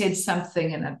or he said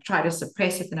something and I tried to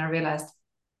suppress it, and I realized,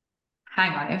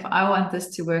 hang on, if I want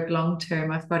this to work long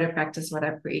term, I've got to practice what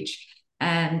I preach.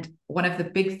 And one of the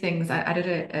big things, I did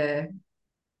a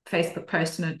Facebook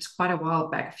post, and it's quite a while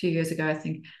back, a few years ago, I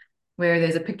think, where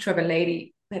there's a picture of a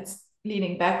lady that's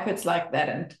leaning backwards like that,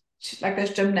 and like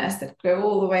those gymnasts that go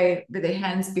all the way with their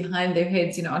hands behind their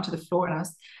heads, onto the floor.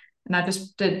 And I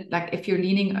just did, like, if you're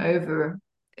leaning over,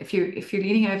 if you're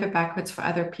leaning over backwards for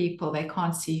other people, they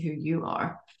can't see who you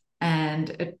are.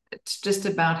 And it's just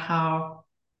about how,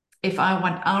 if I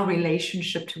want our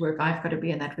relationship to work, I've got to be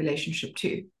in that relationship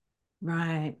too.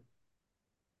 Right.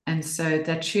 And so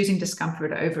that choosing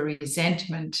discomfort over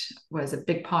resentment was a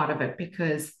big part of it,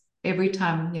 because every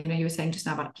time, you were saying just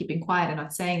now about keeping quiet and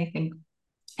not saying anything,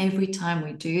 every time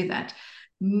we do that,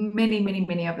 many, many,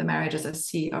 many of the marriages I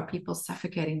see are people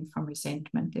suffocating from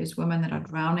resentment. There's women that are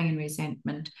drowning in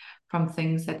resentment from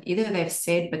things that either they've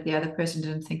said, but the other person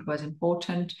didn't think was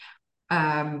important,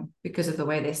 because of the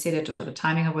way they said it or the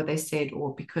timing of what they said,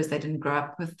 or because they didn't grow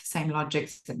up with the same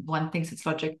logics and one thinks it's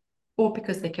logic, or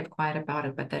because they kept quiet about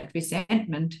it. But that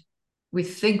resentment we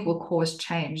think will cause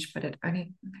change, but it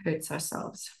only hurts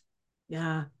ourselves.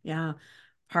 Yeah. Yeah.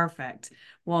 Perfect.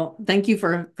 Well, thank you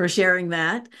for sharing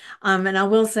that. And I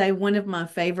will say one of my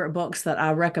favorite books that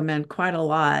I recommend quite a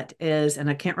lot is, and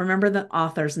I can't remember the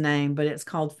author's name, but it's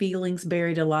called Feelings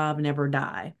Buried Alive Never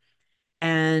Die.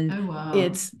 And Oh, wow.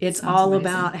 it's Sounds all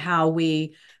about amazing. how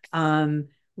we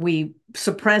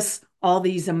suppress all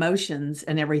these emotions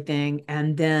and everything,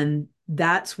 and then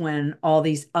that's when all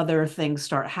these other things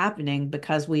start happening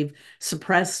because we've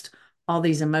suppressed all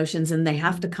these emotions and they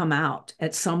have to Mm. come out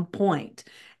at some point.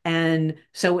 And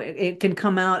so it can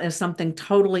come out as something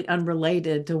totally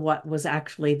unrelated to what was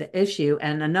actually the issue.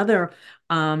 And another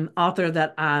author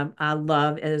that I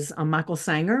love is Michael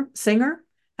Singer.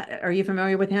 Are you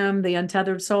familiar with him, The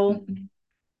Untethered Soul? Mm-mm.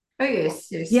 Oh, yes,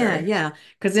 yes, Yeah, sorry. yeah.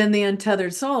 Because in The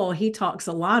Untethered Soul, he talks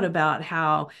a lot about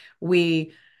how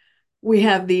we we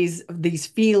have these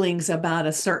feelings about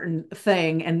a certain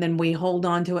thing, and then we hold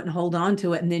on to it and hold on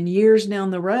to it, and then years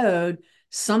down the road,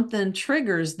 something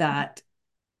triggers that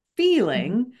Mm.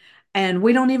 feeling, and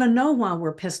we don't even know why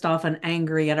we're pissed off and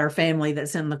angry at our family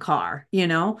that's in the car, you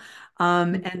know?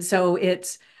 And so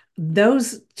it's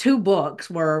those two books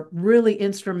were really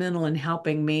instrumental in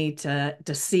helping me to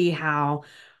see how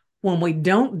when we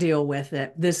don't deal with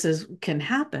it, this is can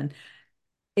happen.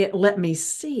 It let me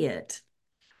see it,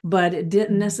 but it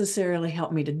didn't Mm. necessarily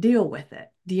help me to deal with it.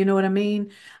 Do you know what I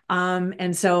mean?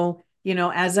 And so,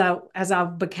 as I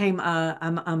became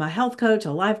I'm a health coach,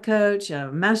 a life coach,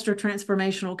 a master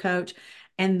transformational coach.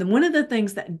 And one of the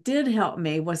things that did help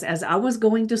me was as I was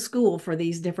going to school for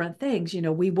these different things,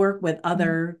 we work with Mm.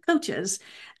 other coaches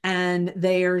and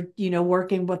they're,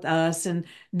 working with us and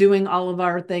doing all of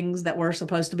our things that we're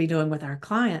supposed to be doing with our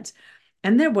clients.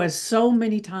 And there was so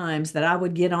many times that I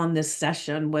would get on this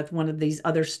session with one of these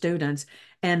other students,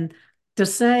 and to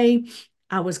say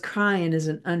I was crying is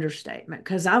an understatement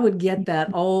because I would get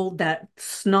that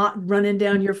snot running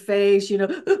down your face,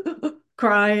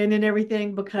 crying and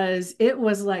everything because it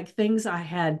was like things I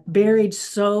had buried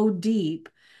so deep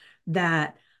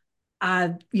that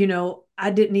I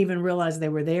didn't even realize they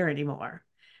were there anymore.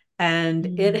 And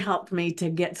it Mm. helped me to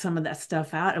get some of that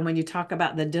stuff out. And when you talk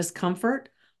about the discomfort,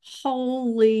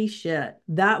 holy shit,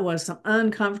 that was some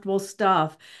uncomfortable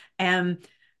stuff. And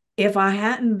if I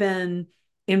hadn't been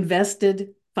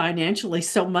invested financially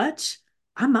so much,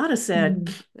 I might have said,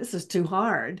 Mm. this is too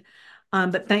hard.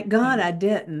 But thank God Yeah. I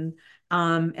didn't.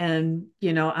 And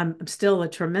I'm still a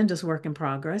tremendous work in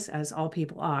progress, as all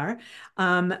people are.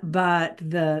 But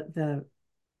the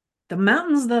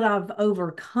mountains that I've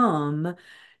overcome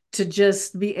to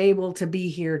just be able to be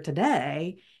here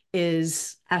today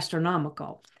is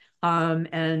astronomical.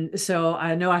 And so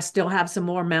I know I still have some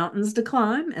more mountains to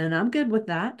climb, and I'm good with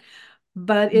that.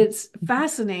 But it's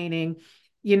fascinating.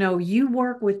 You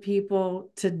work with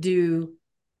people to do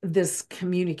this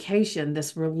communication,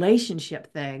 this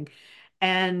relationship thing.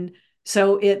 And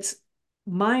so it's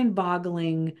mind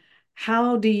boggling.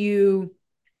 How do you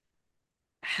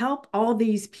help all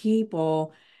these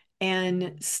people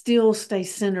and still stay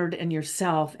centered in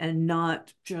yourself and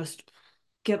not just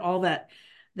get all that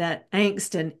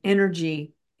angst and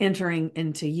energy entering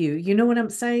into you. You know what I'm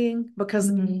saying?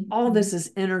 Because Mm. all this Mm.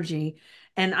 is energy.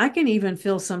 And I can even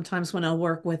feel sometimes when I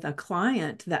work with a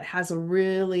client that has a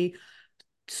really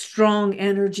strong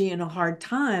energy and a hard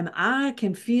time, I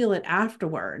can feel it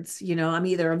afterwards. I'm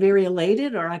either very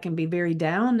elated or I can be very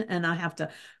down and I have to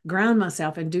ground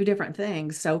myself and do different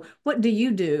things. So, what do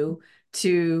you do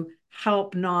to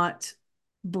help not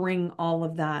bring all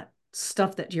of that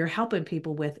stuff that you're helping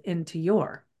people with into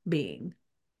your being?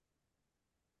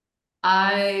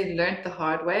 I learned the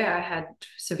hard way. I had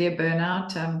severe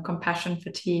burnout, compassion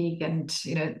fatigue, and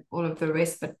all of the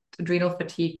rest. But adrenal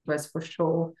fatigue was for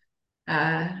sure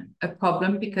a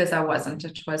problem because I wasn't.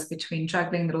 It was between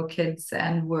juggling little kids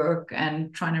and work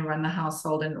and trying to run the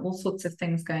household and all sorts of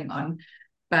things going on.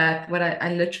 But what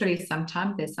I literally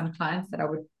sometimes there's some clients that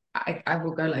I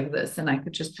will go like this and I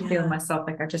could just feel Yeah, myself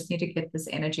like I just need to get this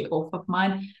energy off of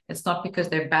mine. It's not because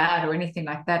they're bad or anything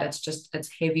like that. It's just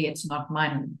it's heavy. It's not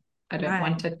mine. I don't right.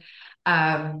 want it.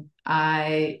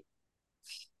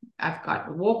 I've got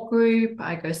a walk group.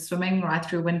 I go swimming right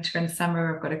through winter and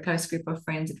summer. I've got a close group of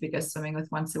friends that we go swimming with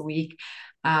once a week.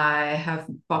 I have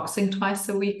boxing twice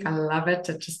a week. I love it.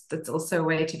 It's also a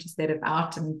way to just let it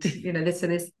out. And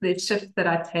there's shifts that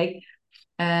I take.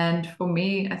 And for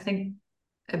me, I think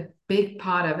a big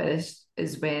part of it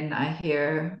is when I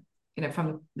hear,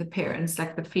 from the parents,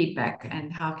 like the feedback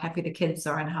and how happy the kids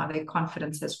are and how their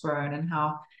confidence has grown and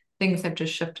how things have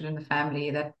just shifted in the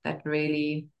family that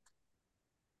really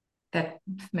that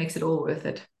makes it all worth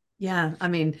it Yeah, I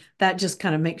mean, that just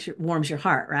kind of makes you warms your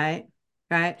heart, right?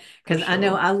 Right? for Because I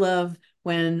know sure. I love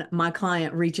when my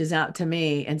client reaches out to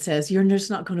me and says, "You're just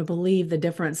not going to believe the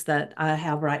difference that I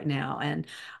have right now." And,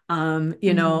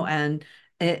 Mm, and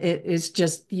it's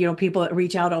just, people that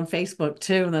reach out on Facebook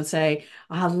too, and they'll say,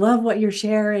 "I love what you're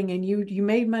sharing, and you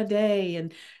made my day."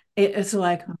 And it's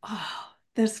like, oh,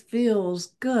 this feels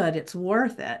good. It's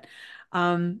worth it.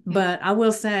 yeah. But I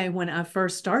will say, when I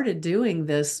first started doing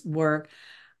this work,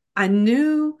 I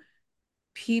knew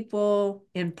people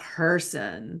in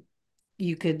person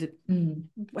you could Mm,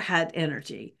 had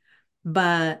energy.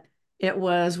 But it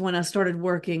was when I started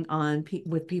working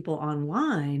with people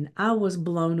online, I was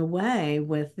blown away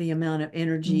with the amount of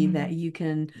energy that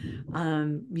mm,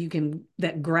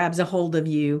 that grabs a hold of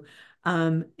you,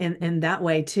 in that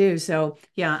way too. So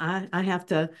yeah, I have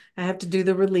to do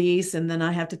the release, and then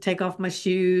I have to take off my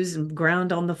shoes and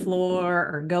ground on the floor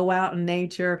or go out in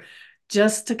nature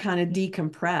just to kind of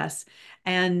decompress.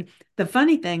 And the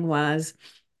funny thing was,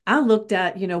 I looked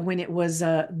at, when it was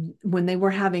when they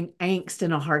were having angst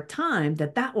and a hard time,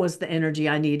 that was the energy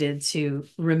I needed to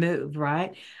remove,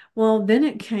 right? Well, then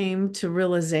it came to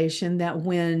realization that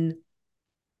when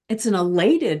it's an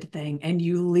elated thing and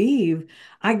you leave,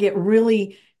 I get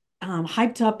really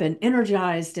hyped up and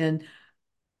energized. And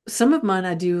some of mine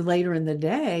I do later in the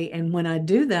day. And when I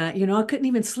do that, I couldn't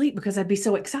even sleep because I'd be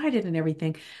so excited and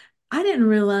everything. I didn't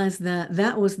realize that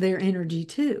that was their energy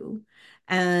too,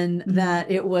 and mm.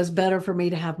 that it was better for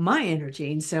me to have my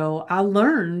energy. And so I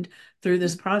learned through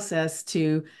this process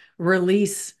to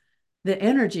release the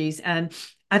energies. And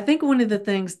I think one of the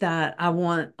things that I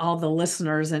want all the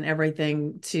listeners and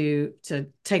everything to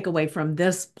take away from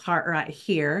this part right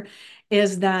here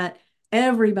is that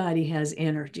everybody has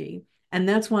energy. And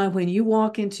that's why when you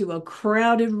walk into a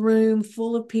crowded room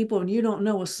full of people and you don't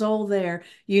know a soul there,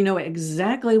 you know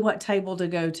exactly what table to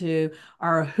go to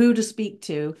or who to speak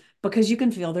to because you can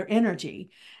feel their energy.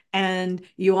 And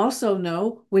you also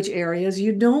know which areas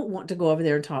you don't want to go over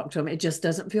there and talk to them. It just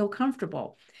doesn't feel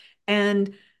comfortable.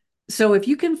 And so if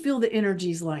you can feel the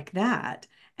energies like that,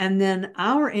 and then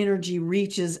our energy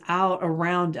reaches out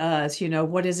around us,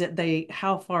 what is it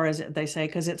how far is it they say?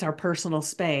 Because it's our personal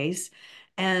space.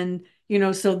 And,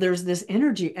 so there's this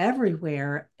energy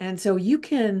everywhere. And so you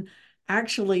can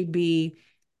actually be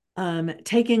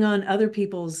taking on other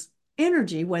people's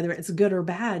energy, whether it's good or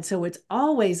bad. So it's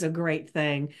always a great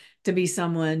thing to be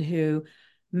someone who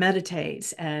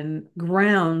meditates and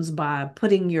grounds by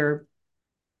putting your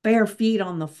bare feet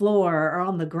on the floor or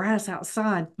on the grass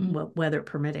outside, Mm. well, weather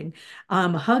permitting,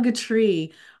 hug a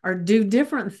tree or do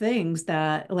different things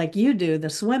that, like you do, the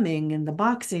swimming and the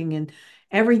boxing and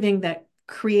everything that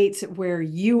creates it where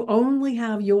you only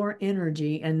have your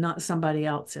energy and not somebody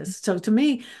else's. So to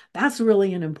me, that's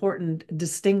really an important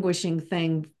distinguishing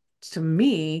thing to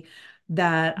me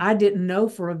that I didn't know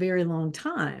for a very long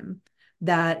time,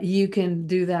 that you can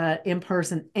do that in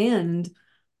person and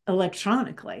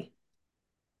electronically.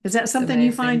 Is that It's something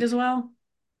you find amazing. as well?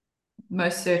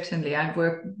 Most certainly. I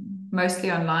work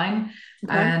mostly online,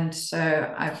 Okay. and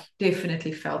so I've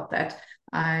definitely felt that.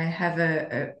 I have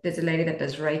there's a lady that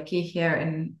does Reiki here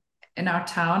in our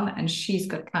town, and she's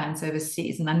got clients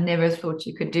overseas. And I never thought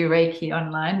you could do Reiki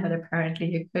online, but apparently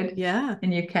you could, Yeah.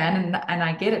 and you can. And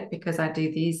I get it because I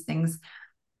do these things.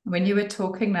 When you were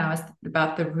talking now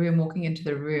about the room, walking into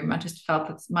the room, I just felt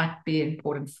that might be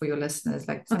important for your listeners.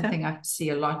 Like Okay. something I see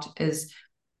a lot is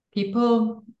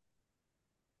people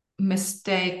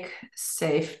mistake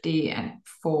safety and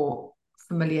for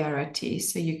familiarity.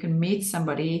 So you can meet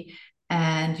somebody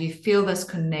and you feel this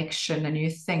connection and you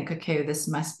think, okay, this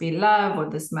must be love or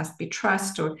this must be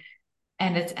trust, or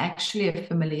and it's actually a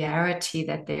familiarity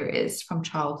that there is from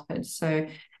childhood. So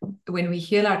when we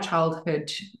heal our childhood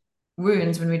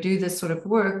wounds, when we do this sort of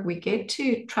work, we get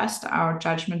to trust our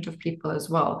judgment of people as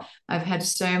well. I've had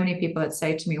so many people that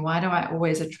say to me, why do I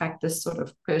always attract this sort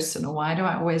of person? Or why do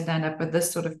I always land up with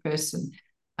this sort of person?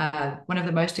 One of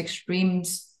the most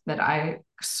extremes that I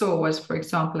saw was, for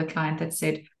example, a client that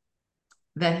said,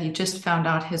 that he just found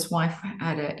out his wife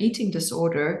had an eating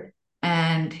disorder,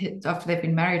 and after they've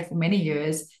been married for many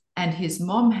years, and his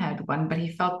mom had one, but he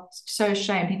felt so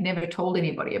ashamed he'd never told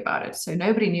anybody about it. So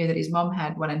nobody knew that his mom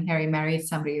had one, and Harry married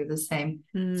somebody with the same.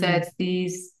 So Mm,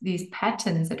 it's these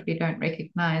patterns that we don't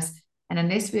recognize, and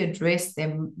unless we address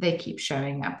them, they keep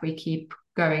showing up. We keep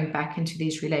going back into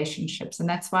these relationships, and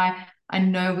that's why I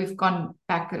know we've gone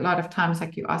back a lot of times,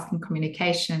 like you ask in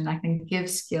communication. I can give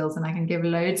skills and I can give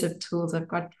loads of tools. I've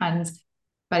got tons.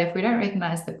 But if we don't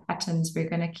recognize the patterns, we're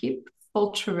going to keep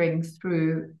filtering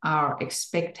through our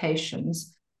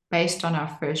expectations based on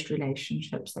our first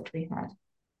relationships that we had.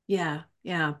 yeah.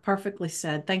 Yeah. Perfectly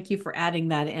said. Thank you for adding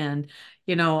that in.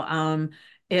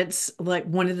 it's like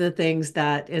one of the things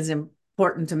that is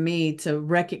important to me to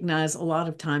recognize a lot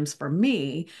of times for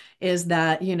me is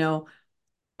that,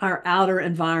 our outer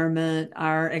environment,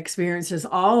 our experience is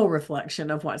all a reflection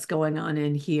of what's going on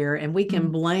in here. And we can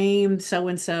Mm. blame so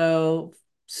and so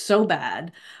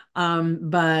bad.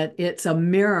 But it's a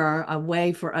mirror, a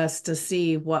way for us to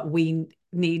see what we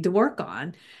need to work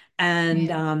on. And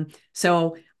Yeah.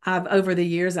 so I've over the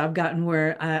years I've gotten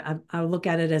where I look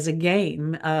at it as a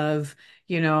game of,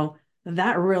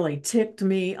 that really ticked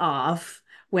me off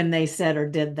when they said or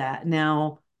did that.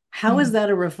 Now, how is Mm. that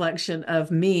a reflection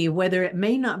of me? Whether it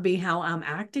may not be how I'm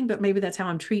acting, but maybe that's how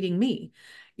I'm treating me,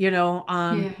 you know?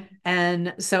 Yeah.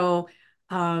 And so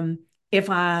um, if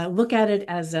I look at it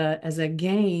as a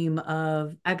game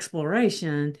of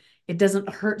exploration, it doesn't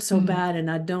hurt so Mm. bad,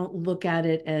 and I don't look at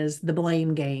it as the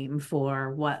blame game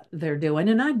for what they're doing.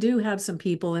 And I do have some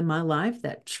people in my life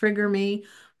that trigger me,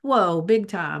 whoa, big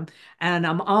time. And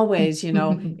I'm always,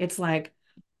 it's like,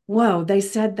 whoa, they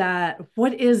said that.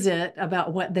 What is it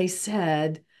about what they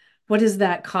said? What is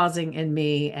that causing in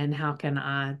me, and how can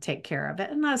I take care of it?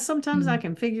 And sometimes I Mm.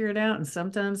 can figure it out, and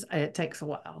sometimes it takes a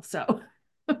while. So,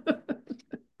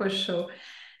 For sure.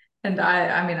 And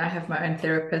I mean, I have my own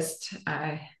therapist.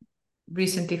 I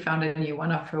recently found a new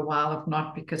one after a while of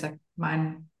not because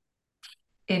mine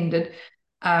ended.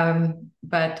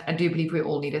 But I do believe we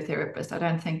all need a therapist. I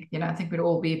don't think, I think we'd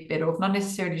all be better off, not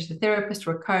necessarily just a therapist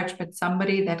or a coach, but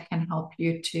somebody that can help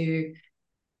you to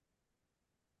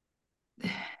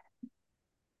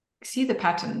see the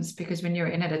patterns, because when you're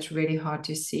in it, it's really hard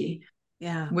to see.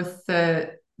 yeah,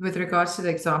 With regards to the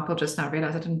example just now, I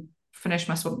realized I didn't finish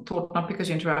my thought, not because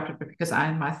you interrupted, but because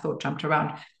my thought jumped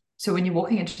around. So when you're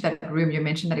walking into that room, you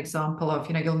mentioned that example of,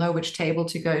 you'll know which table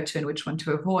to go to and which one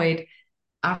to avoid.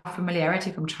 Our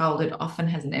familiarity from childhood often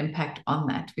has an impact on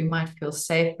that. We might feel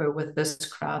safer with this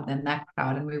crowd than that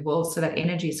crowd, and we will. So that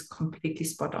energy is completely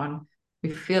spot on. We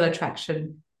feel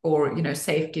attraction or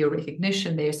safety or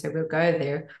recognition there, so we'll go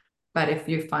there. But if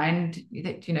you find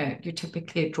that you're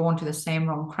typically drawn to the same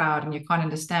wrong crowd and you can't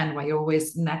understand why you're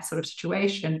always in that sort of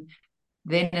situation,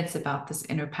 then it's about this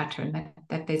inner pattern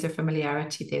that there's a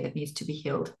familiarity there that needs to be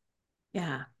healed.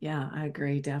 yeah, yeah, I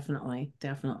agree. Definitely,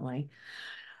 definitely.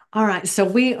 All right, so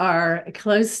we are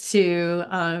close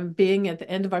to being at the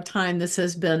end of our time. This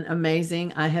has been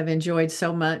amazing. I have enjoyed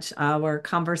so much our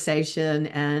conversation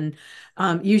and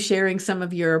you sharing some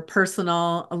of your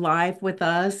personal life with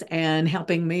us and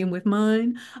helping me with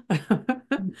mine.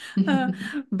 Uh,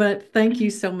 but thank you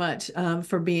so much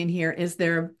for being here. Is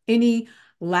there any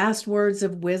last words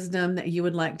of wisdom that you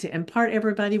would like to impart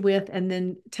everybody with, and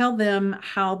then tell them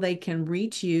how they can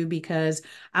reach you? Because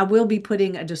I will be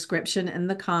putting a description in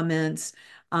the comments,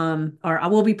 or I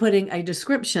will be putting a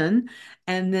description,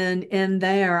 and then in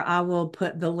there I will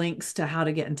put the links to how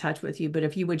to get in touch with you. But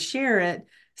if you would share it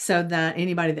so that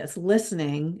anybody that's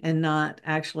listening and not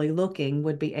actually looking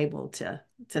would be able to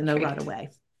know right Perfect. away.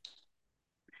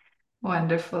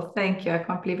 Wonderful. Thank you. I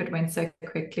can't believe it went so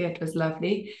quickly. It was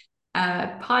lovely.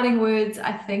 Parting words,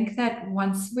 I think that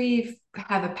once we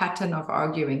have a pattern of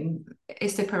arguing,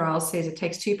 Esther Perel says it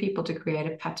takes two people to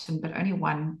create a pattern, but only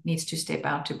one needs to step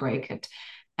out to break it.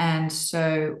 And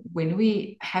so when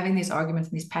we having these arguments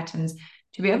and these patterns,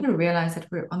 to be able to realize that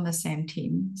we're on the same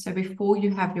team. So before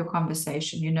you have your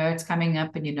conversation, it's coming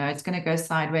up and it's going to go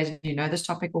sideways. And this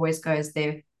topic always goes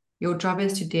there. Your job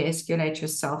is to de-escalate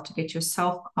yourself, to get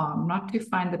yourself calm, not to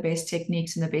find the best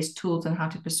techniques and the best tools and how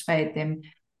to persuade them,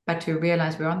 but to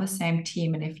realize we're on the same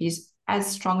team. And if he's as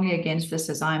strongly against this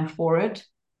as I'm for it,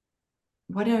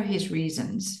 what are his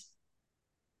reasons?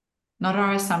 Not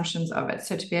our assumptions of it.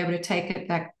 So to be able to take it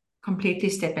that completely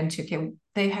step into, okay,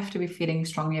 they have to be feeling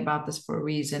strongly about this for a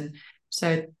reason.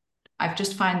 So I've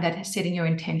just find that setting your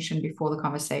intention before the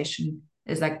conversation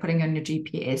is like putting on your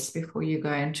GPS before you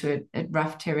go into a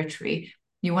rough territory.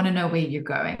 You want to know where you're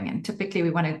going, and typically we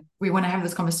want to have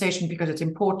this conversation because it's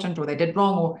important, or they did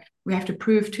wrong, or we have to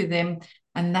prove to them,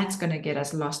 and that's going to get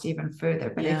us lost even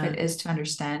further. But if Yeah, it is to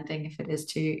understanding, if it is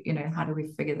to how do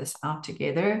we figure this out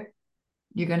together,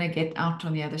 you're going to get out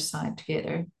on the other side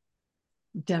together.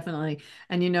 definitely.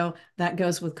 And that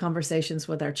goes with conversations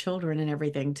with our children and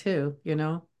everything too,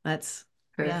 That's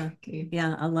yeah. Perfectly.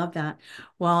 Yeah, I love that.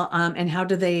 Well, and how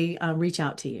do they reach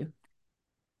out to you?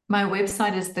 My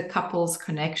website is The Couples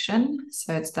Connection.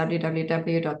 So it's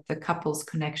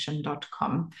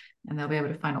www.thecouplesconnection.com, and they'll be able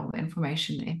to find all the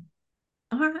information there.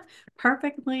 All right,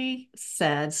 perfectly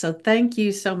said. So thank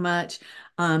you so much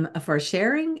for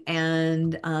sharing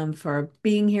and for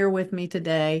being here with me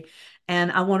today. And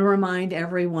I want to remind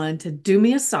everyone to do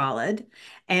me a solid.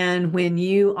 And when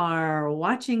you are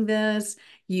watching this,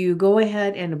 you go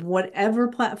ahead and whatever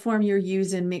platform you're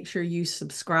using, make sure you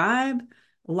subscribe,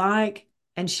 like,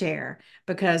 and share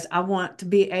because I want to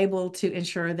be able to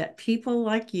ensure that people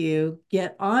like you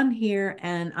get on here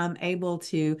and I'm able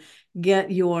to get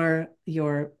your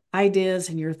ideas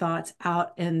and your thoughts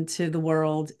out into the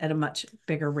world at a much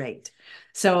bigger rate.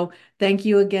 So thank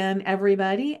you again,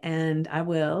 everybody, and I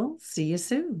will see you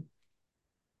soon.